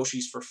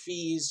Satoshis for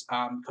fees,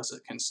 because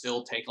it can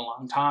still take a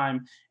long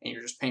time and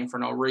you're just paying for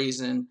no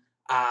reason.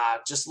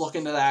 Just look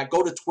into that.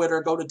 Go to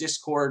Twitter, go to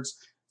Discords,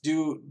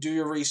 do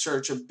your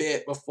research a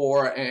bit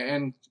before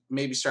and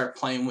maybe start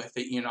playing with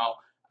it,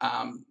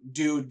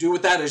 do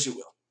with that as you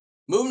will.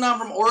 Moving on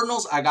from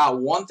Ordinals, I got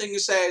one thing to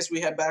say as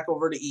we head back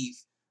over to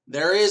ETH.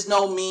 There is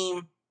no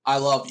meme, I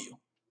love you.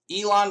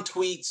 Elon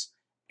tweets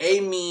a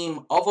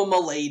meme of a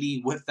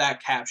Milady with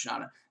that caption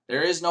on it.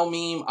 There is no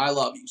meme, I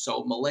love you.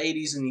 So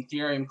Milady's an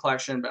Ethereum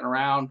collection, been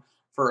around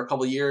for a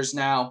couple years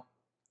now.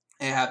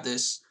 They have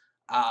this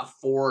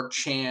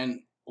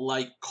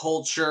 4chan-like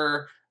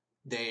culture.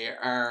 They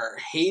are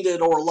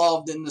hated or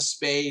loved in the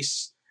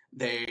space.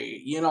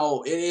 It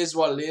is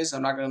what it is.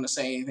 I'm not going to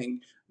say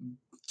anything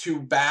too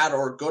bad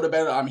or good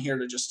about it. I'm here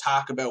to just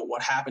talk about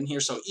what happened here.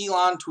 So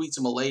Elon tweets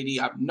a Milady.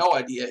 I have no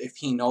idea if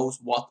he knows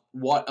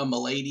what a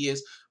Milady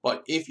is,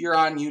 but if you're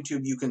on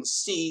YouTube, you can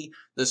see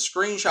the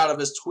screenshot of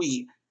his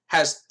tweet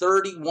has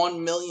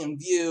 31 million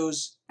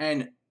views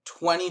and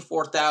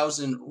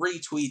 24,000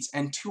 retweets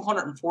and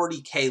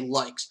 240K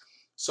likes.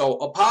 So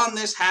upon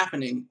this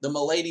happening, the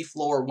Milady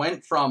floor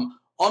went from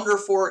under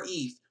 4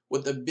 ETH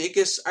with the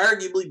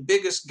arguably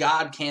biggest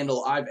God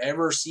candle I've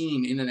ever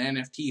seen in an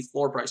NFT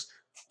floor price,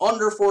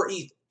 under 4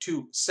 ETH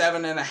to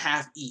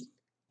 7.5 ETH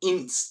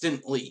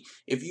instantly.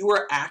 If you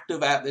were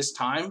active at this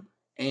time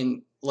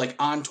and like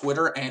on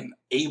Twitter and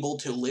able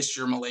to list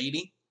your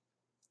Milady,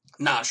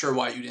 Not sure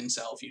why you didn't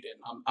sell if you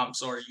didn't. I'm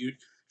sorry. You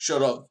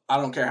should have. I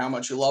don't care how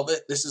much you love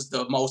it. This is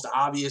the most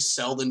obvious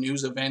sell the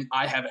news event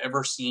I have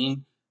ever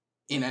seen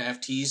in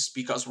NFTs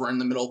because we're in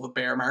the middle of a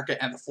bear market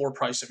and the floor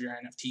price of your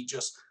NFT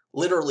just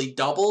literally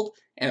doubled.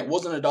 And it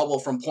wasn't a double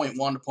from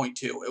 0.1 to 0.2.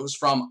 It was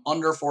from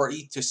under 4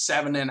 ETH to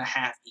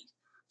 7.5 ETH.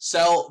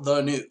 Sell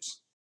the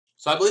news.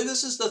 So I believe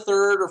this is the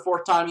third or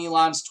fourth time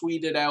Elon's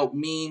tweeted out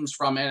memes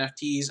from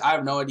NFTs. I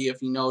have no idea if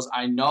he knows.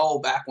 I know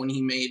back when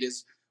he made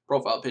his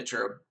profile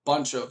picture, a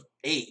bunch of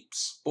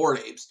apes, bored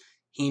apes,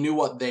 he knew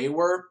what they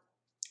were.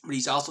 But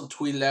he's also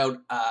tweeted out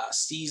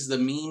Seize the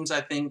Memes,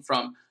 I think,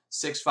 from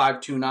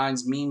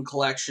 6529's meme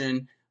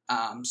collection.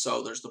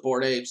 So there's the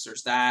bored apes,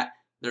 there's that.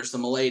 There's the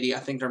Milady. I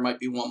think there might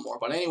be one more.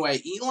 But anyway,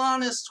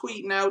 Elon is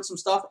tweeting out some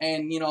stuff.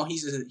 And, you know,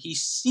 he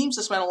seems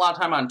to spend a lot of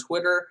time on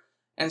Twitter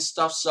and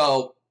stuff.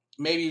 So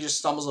maybe he just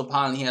stumbles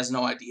upon, he has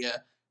no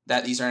idea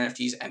that these are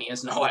NFTs, and he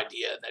has no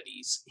idea that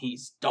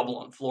he's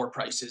doubling floor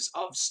prices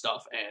of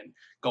stuff and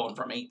going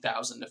from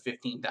 $8,000 to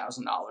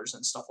 $15,000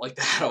 and stuff like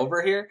that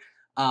over here.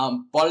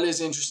 But it is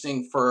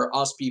interesting for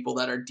us people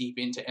that are deep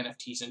into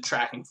NFTs and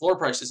tracking floor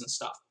prices and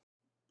stuff.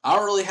 I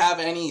don't really have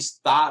any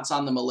thoughts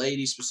on the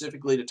Milady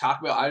specifically to talk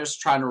about. I'm just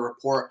trying to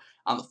report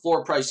on the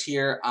floor price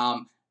here.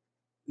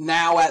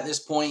 Now at this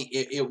point,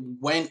 it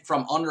went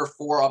from under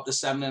 4 up to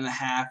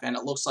 7.5, and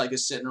it looks like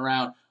it's sitting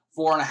around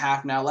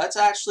 4.5 now. Let's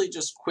actually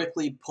just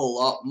quickly pull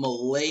up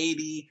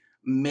Milady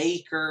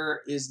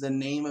Maker is the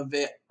name of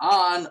it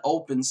on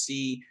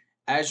OpenSea.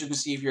 As you can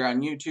see, if you're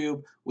on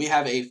YouTube, we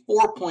have a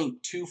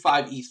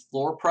 4.25 ETH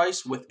floor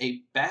price with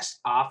a best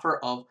offer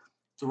of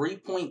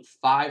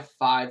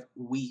 3.55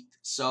 ETH.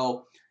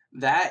 So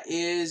that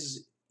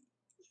is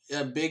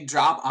a big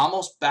drop,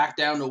 almost back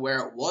down to where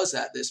it was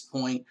at this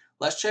point.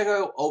 Let's check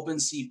out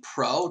OpenSea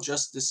Pro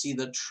just to see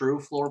the true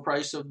floor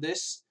price of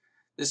this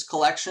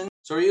collection.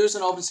 So we're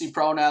using OpenSea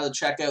Pro now to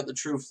check out the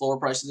true floor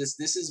price of this.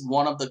 This is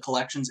one of the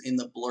collections in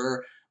the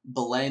Blur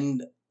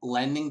blend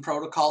lending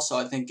protocol. So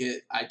I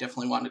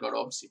definitely wanted to go to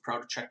OpenSea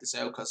Pro to check this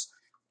out because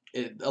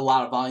a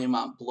lot of volume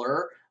on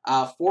Blur.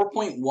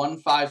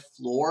 4.15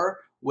 floor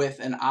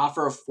with an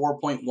offer of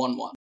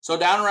 4.11. So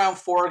down around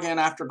 4 again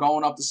after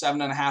going up to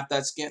 7.5.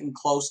 That's getting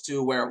close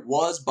to where it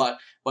was, but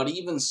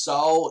even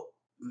so,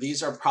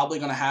 these are probably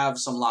going to have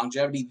some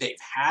longevity. They've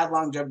had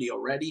longevity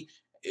already.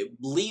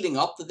 Leading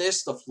up to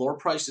this, the floor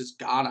price is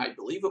gone. I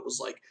believe it was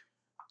like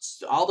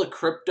all the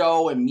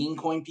crypto and meme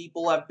coin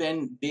people have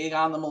been big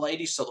on the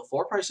Milady, so the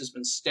floor price has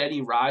been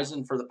steady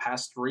rising for the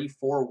past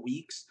 3-4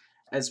 weeks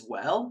as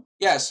well.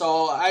 Yeah,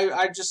 so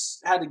I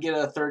just had to get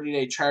a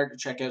 30-day chart to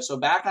check out. So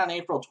back on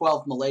April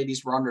 12th,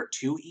 Milady's were under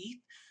 2 ETH.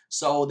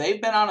 So they've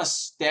been on a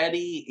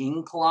steady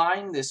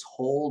incline this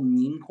whole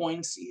meme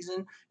coin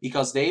season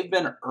because they've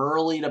been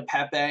early to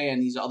PEPE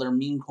and these other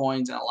meme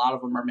coins, and a lot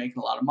of them are making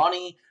a lot of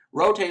money,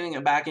 rotating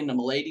it back into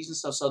Milady's and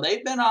stuff. So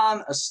they've been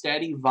on a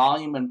steady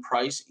volume and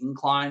price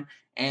incline.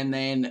 And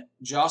then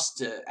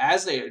just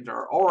as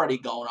they're already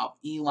going up,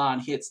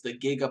 Elon hits the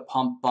Giga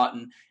Pump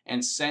button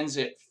and sends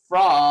it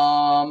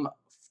from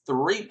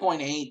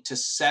 3.8 to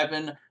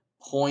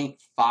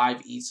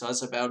 7.5 ETH. So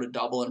that's about a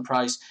double in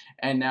price.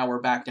 And now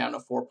we're back down to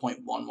 4.11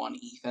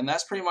 ETH. And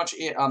that's pretty much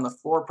it on the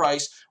floor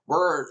price.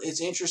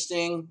 It's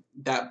interesting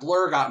that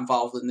Blur got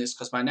involved in this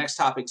because my next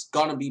topic's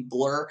going to be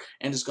Blur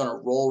and is going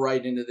to roll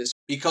right into this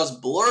because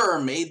Blur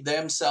made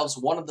themselves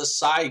one of the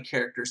side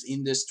characters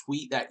in this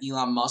tweet that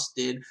Elon Musk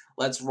did.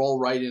 Let's roll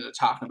right into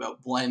talking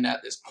about Blend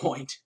at this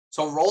point.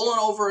 So rolling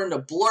over into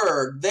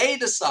Blur, they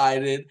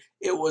decided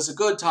it was a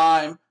good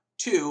time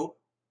to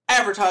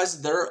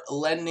advertise their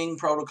lending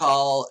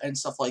protocol and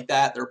stuff like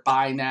that, their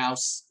buy now,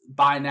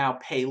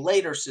 pay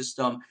later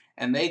system,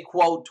 and they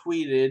quote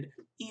tweeted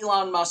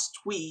Elon Musk's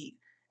tweet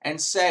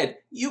and said,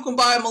 you can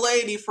buy a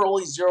Milady for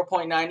only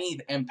 0.9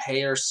 ETH and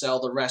pay or sell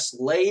the rest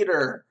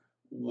later.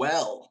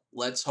 Well,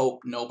 let's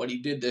hope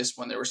nobody did this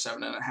when they were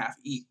 7.5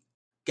 ETH.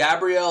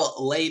 Gabrielle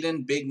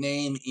Layden, big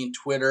name in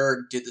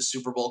Twitter, did the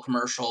Super Bowl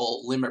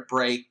commercial. Limit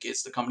Break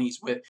is the company he's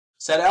with.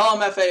 Said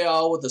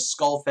LMFAO with a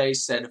skull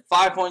face, said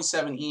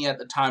 5.7 ETH at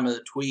the time of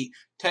the tweet.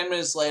 10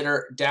 minutes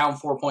later, down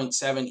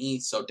 4.7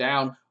 ETH, so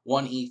down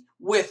 1 ETH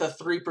with a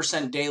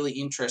 3% daily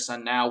interest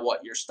on now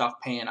what your stuff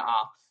paying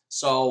off.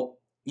 So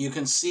you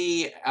can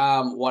see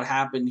what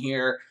happened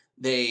here.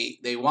 They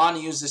want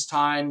to use this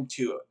time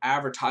to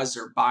advertise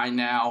their buy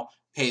now,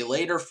 pay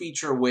later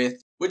feature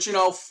with, which, you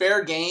know,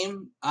 fair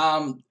game.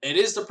 It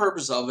is the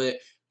purpose of it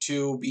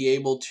to be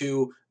able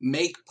to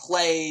make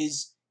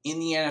plays in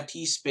the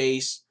NFT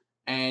space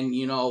and,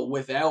 you know,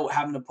 without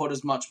having to put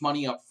as much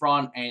money up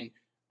front and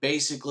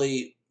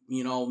basically,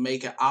 you know,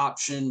 make an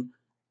option,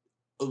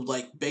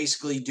 like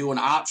basically doing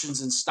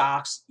options in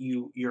stocks.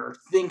 You're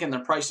thinking the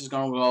price is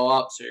going to go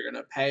up, so you're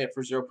going to pay it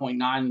for 0.9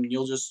 and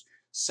you'll just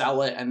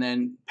sell it and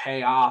then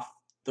pay off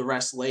the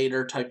rest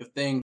later type of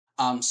thing.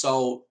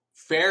 So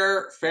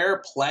fair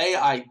play,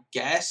 I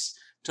guess,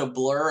 to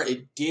Blur.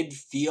 It did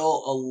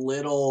feel a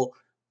little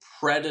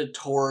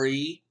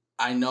predatory.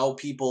 I know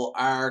people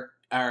are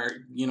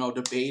you know,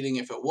 debating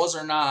if it was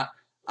or not.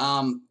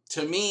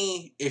 To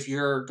me, if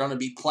you're going to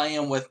be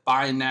playing with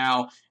buying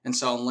now and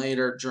selling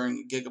later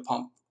during a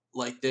gigapump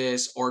like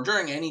this, or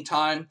during any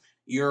time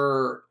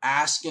you're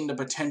asking to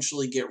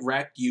potentially get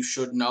wrecked, you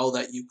should know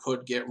that you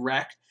could get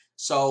wrecked.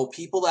 So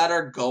people that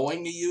are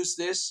going to use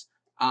this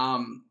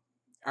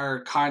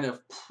are kind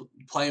of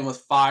playing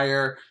with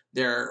fire.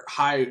 They're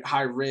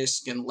high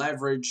risk and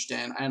leveraged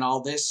and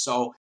all this.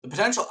 So the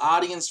potential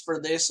audience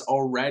for this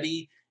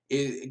already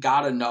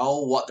got to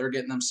know what they're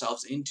getting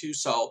themselves into.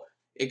 So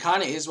it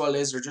kind of is what it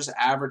is. They're just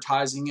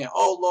advertising it.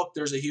 Oh, look,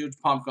 there's a huge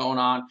pump going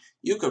on.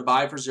 You could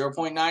buy for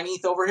 0.9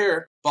 ETH over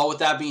here. But with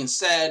that being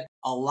said,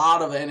 a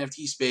lot of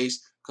NFT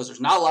space, because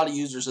there's not a lot of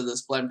users of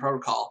this blend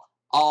protocol,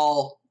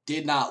 all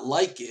did not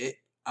like it.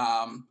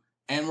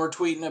 And we're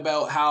tweeting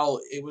about how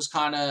it was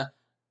kind of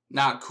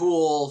not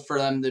cool for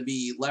them to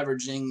be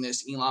leveraging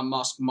this Elon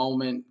Musk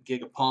moment,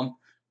 gigapump,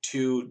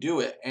 to do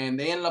it. And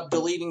they ended up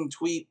deleting the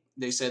tweet.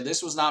 They said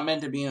this was not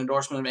meant to be an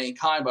endorsement of any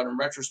kind, but in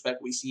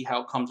retrospect, we see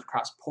how it comes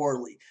across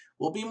poorly.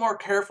 We'll be more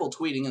careful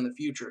tweeting in the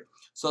future.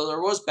 So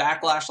there was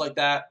backlash like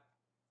that.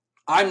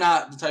 I'm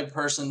not the type of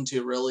person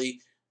to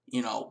really,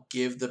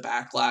 give the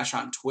backlash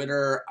on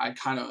Twitter. I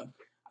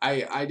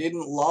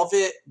didn't love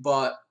it,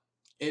 but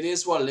it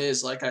is what it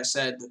is. Like I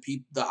said,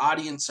 the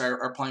audience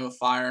are playing with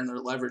fire and they're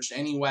leveraged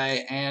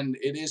anyway, and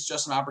it is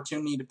just an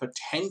opportunity to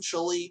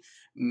potentially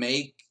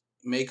make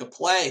a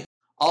play.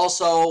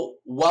 Also,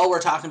 while we're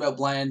talking about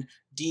blend,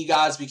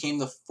 DeGods became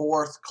the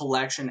 4th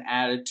collection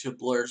added to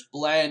Blur's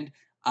blend.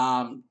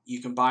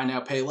 You can buy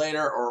now, pay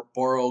later, or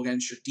borrow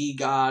against your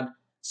DeGod.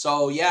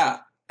 So yeah,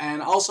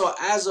 and also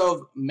as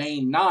of May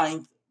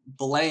 9th,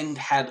 Blend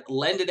had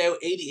lended out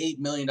 $88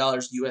 million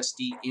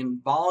USD in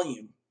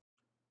volume.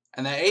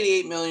 And that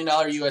 $88 million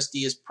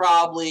USD is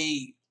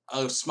probably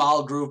a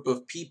small group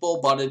of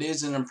people, but it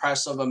is an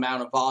impressive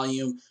amount of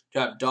volume to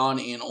have done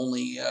in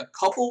only a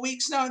couple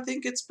weeks now, I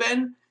think it's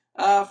been,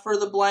 for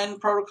the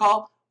blend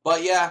protocol.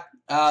 But yeah,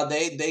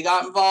 they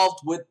got involved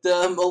with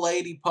the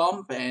Milady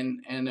pump, and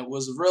it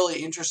was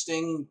really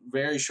interesting,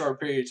 very short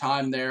period of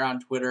time there on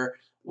Twitter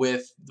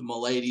with the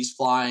Miladies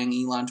flying,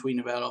 Elon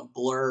tweeting about a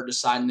Blur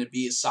deciding to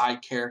be a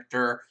side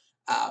character,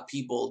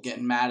 people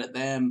getting mad at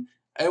them.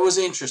 It was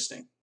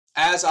interesting.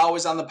 As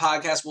always on the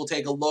podcast, we'll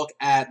take a look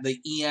at the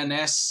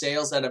ENS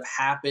sales that have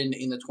happened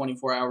in the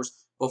 24 hours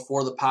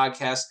before the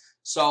podcast.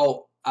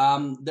 So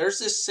there's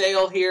this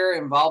sale here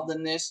involved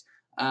in this,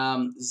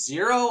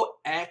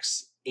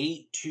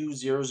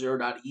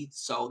 0x8200.eth.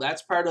 So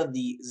that's part of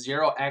the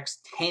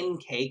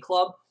 0x10K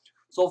club.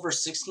 Sold for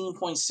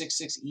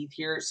 16.66 ETH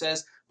here, it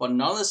says. But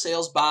none of the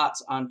sales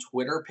bots on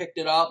Twitter picked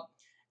it up.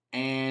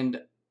 And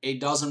it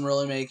doesn't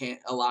really make a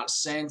lot of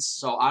sense.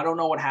 So I don't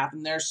know what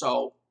happened there.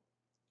 So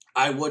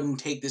I wouldn't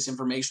take this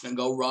information and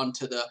go run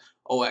to the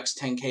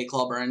OX10K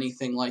club or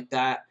anything like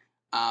that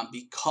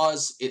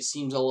because it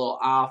seems a little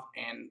off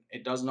and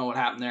it doesn't know what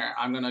happened there.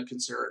 I'm going to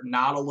consider it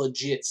not a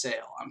legit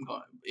sale.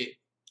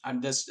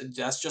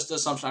 That's just the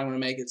assumption I'm going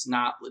to make. It's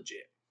not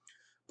legit.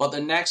 But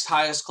the next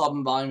highest club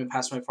in volume in the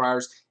past 24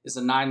 hours is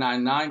the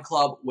 999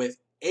 club with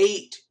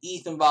 8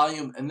 ETH in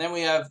volume. And then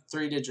we have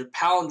 3-digit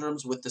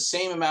palindromes with the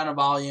same amount of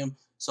volume.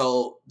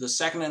 So the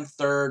second and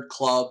third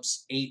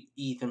clubs, 8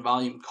 ETH in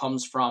volume,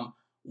 comes from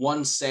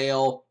one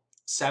sale,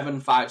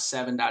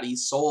 757.eth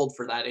sold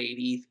for that 8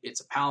 ETH.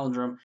 It's a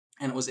palindrome,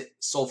 and it was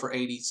sold for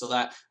 8 ETH, so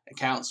that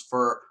accounts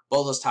for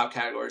both those top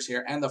categories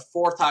here. And the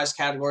fourth highest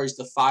category is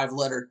the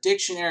 5-letter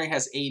dictionary,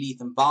 has 8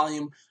 ETH in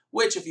volume,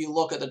 which if you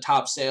look at the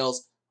top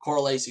sales,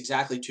 correlates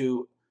exactly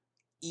to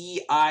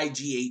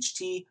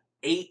EIGHT,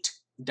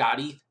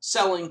 8.eth,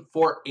 selling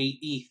for 8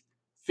 ETH.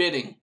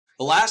 Fitting.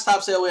 The last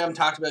top sale we haven't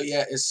talked about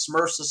yet is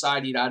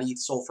SmurfSociety.eth,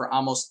 sold for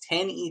almost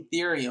 10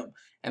 Ethereum.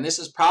 And this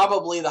is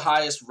probably the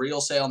highest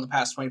real sale in the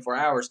past 24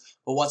 hours.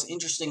 But what's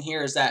interesting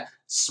here is that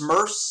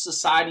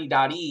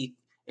SmurfSociety.eth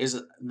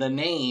is the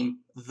name,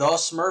 the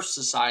Smurf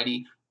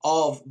Society,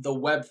 of the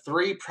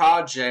Web3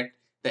 project,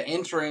 the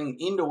entering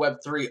into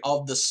Web3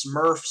 of the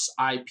Smurfs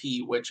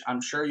IP, which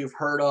I'm sure you've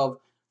heard of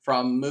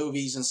from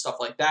movies and stuff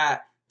like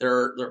that.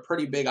 They're a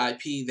pretty big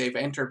IP. They've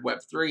entered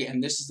Web3,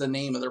 and this is the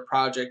name of their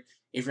project.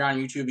 If you're on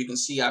YouTube, you can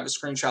see I have a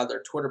screenshot of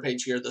their Twitter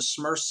page here, the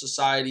Smurf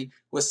Society,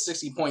 with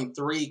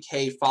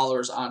 60.3K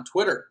followers on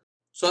Twitter.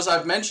 So as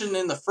I've mentioned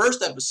in the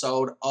first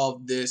episode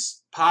of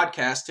this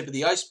podcast, Tip of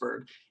the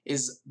Iceberg,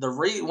 is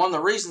one of the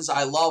reasons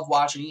I love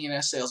watching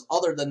ENS sales,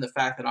 other than the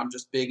fact that I'm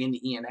just big into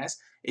ENS,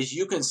 is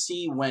you can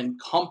see when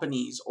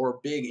companies or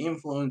big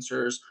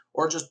influencers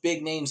or just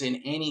big names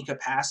in any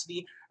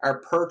capacity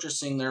are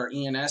purchasing their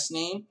ENS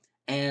name.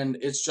 And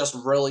it's just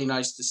really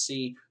nice to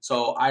see.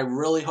 So I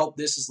really hope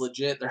this is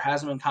legit. There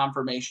hasn't been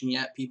confirmation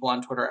yet. People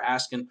on Twitter are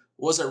asking,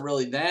 was it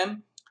really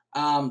them?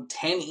 10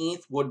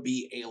 ETH would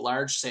be a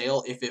large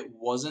sale if it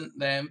wasn't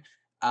them.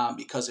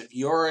 Because if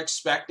you're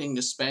expecting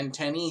to spend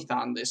 10 ETH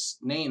on this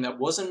name that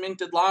wasn't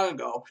minted long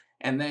ago,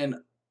 and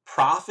then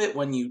profit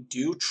when you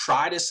do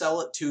try to sell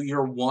it to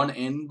your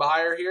one-end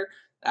buyer here,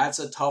 that's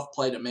a tough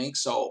play to make.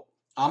 So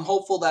I'm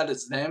hopeful that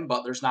it's them,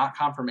 but there's not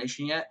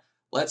confirmation yet.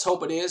 Let's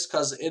hope it is,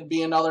 because it'd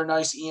be another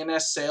nice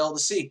ENS sale to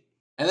see.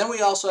 And then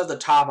we also have the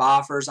top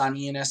offers on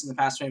ENS in the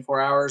past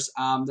 24 hours.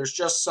 There's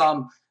just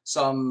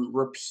some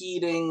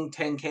repeating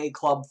 10K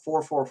Club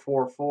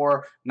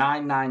 4444,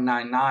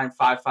 9999,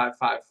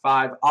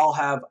 5555. All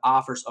have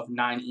offers of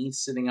 9 ETH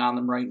sitting on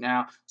them right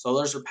now. So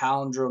those are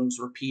palindromes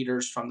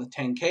repeaters from the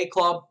 10K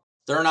Club.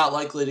 They're not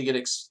likely to get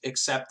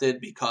accepted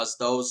because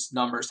those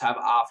numbers have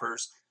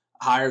offers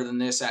higher than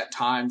this at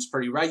times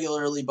pretty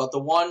regularly. But the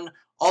one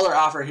other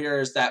offer here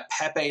is that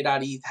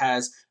PEPE.ETH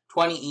has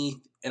 20 ETH.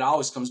 It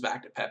always comes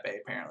back to PEPE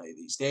apparently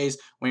these days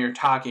when you're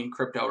talking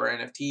crypto or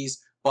NFTs.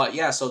 But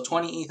yeah, so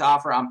 20 ETH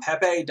offer on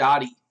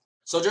PEPE.ETH.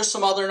 So just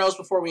some other notes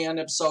before we end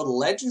the episode.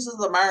 Legends of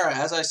the Mara,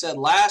 as I said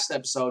last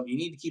episode, you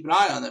need to keep an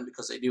eye on them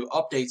because they do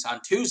updates on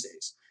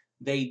Tuesdays.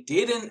 They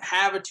didn't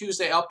have a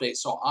Tuesday update,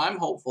 so I'm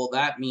hopeful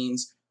that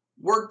means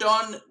we're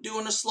done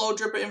doing a slow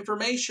drip of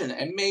information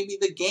and maybe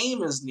the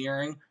game is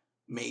nearing,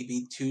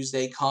 maybe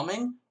Tuesday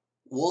coming.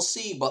 We'll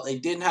see, but they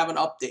didn't have an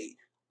update.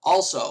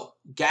 Also,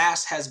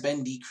 gas has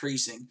been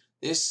decreasing.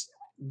 This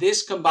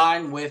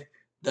combined with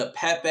the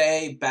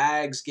PEPE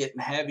bags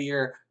getting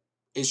heavier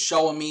is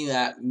showing me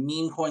that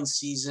meme coin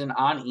season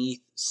on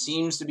ETH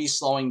seems to be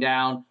slowing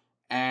down,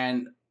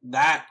 and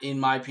that, in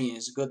my opinion,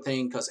 is a good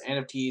thing because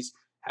NFTs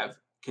have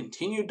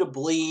continued to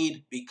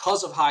bleed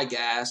because of high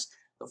gas.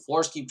 The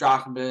floors keep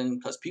dropping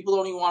because people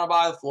don't even want to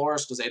buy the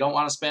floors because they don't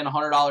want to spend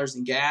 $100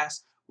 in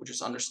gas, which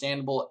is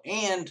understandable.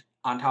 And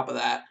on top of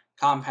that,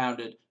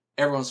 compounded,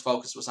 everyone's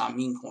focus was on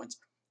meme coins.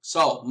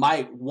 So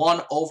my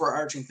one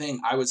overarching thing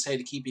I would say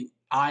to keep an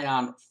eye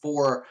on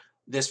for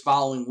this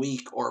following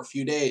week or a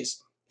few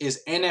days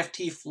is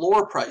NFT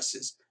floor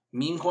prices.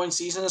 Meme coin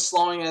season is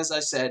slowing, as I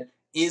said.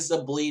 Is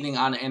the bleeding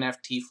on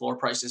NFT floor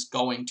prices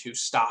going to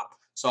stop?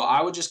 So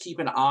I would just keep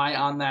an eye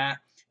on that.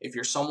 If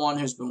you're someone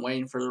who's been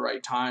waiting for the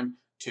right time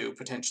to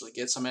potentially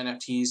get some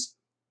NFTs,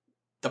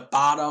 the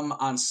bottom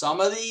on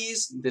some of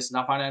these, this is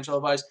not financial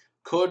advice,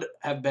 could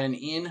have been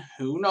in.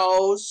 Who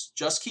knows?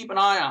 Just keep an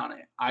eye on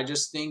it. I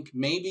just think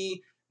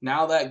maybe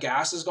now that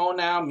gas is going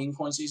down, meme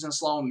coin season is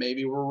slow,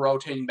 maybe we're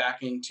rotating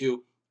back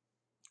into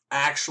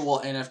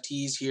actual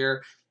NFTs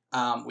here.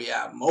 We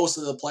have most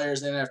of the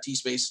players in the NFT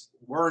space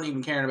weren't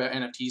even caring about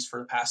NFTs for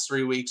the past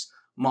 3 weeks,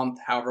 month,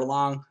 however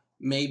long.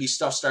 Maybe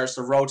stuff starts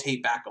to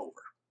rotate back over.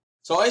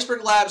 So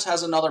Iceberg Labs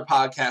has another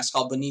podcast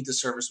called Beneath the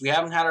Surface. We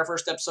haven't had our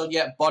first episode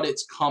yet, but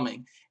it's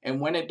coming. And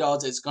when it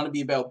does, it's going to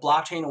be about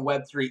blockchain and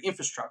Web3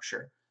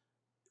 infrastructure.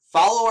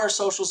 Follow our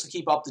socials to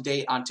keep up to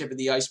date on Tip of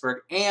the Iceberg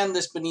and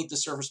this Beneath the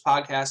Surface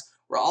podcast.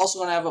 We're also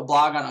going to have a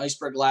blog on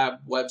Iceberg Lab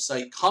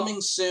website coming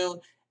soon.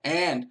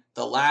 And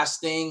the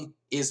last thing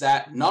is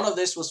that none of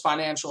this was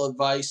financial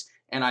advice.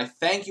 And I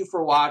thank you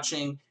for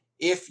watching.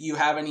 If you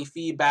have any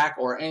feedback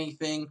or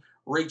anything,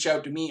 reach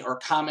out to me or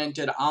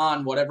commented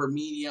on whatever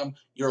medium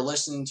you're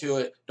listening to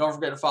it. Don't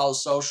forget to follow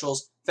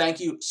socials. Thank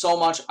you so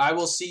much. I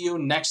will see you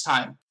next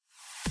time.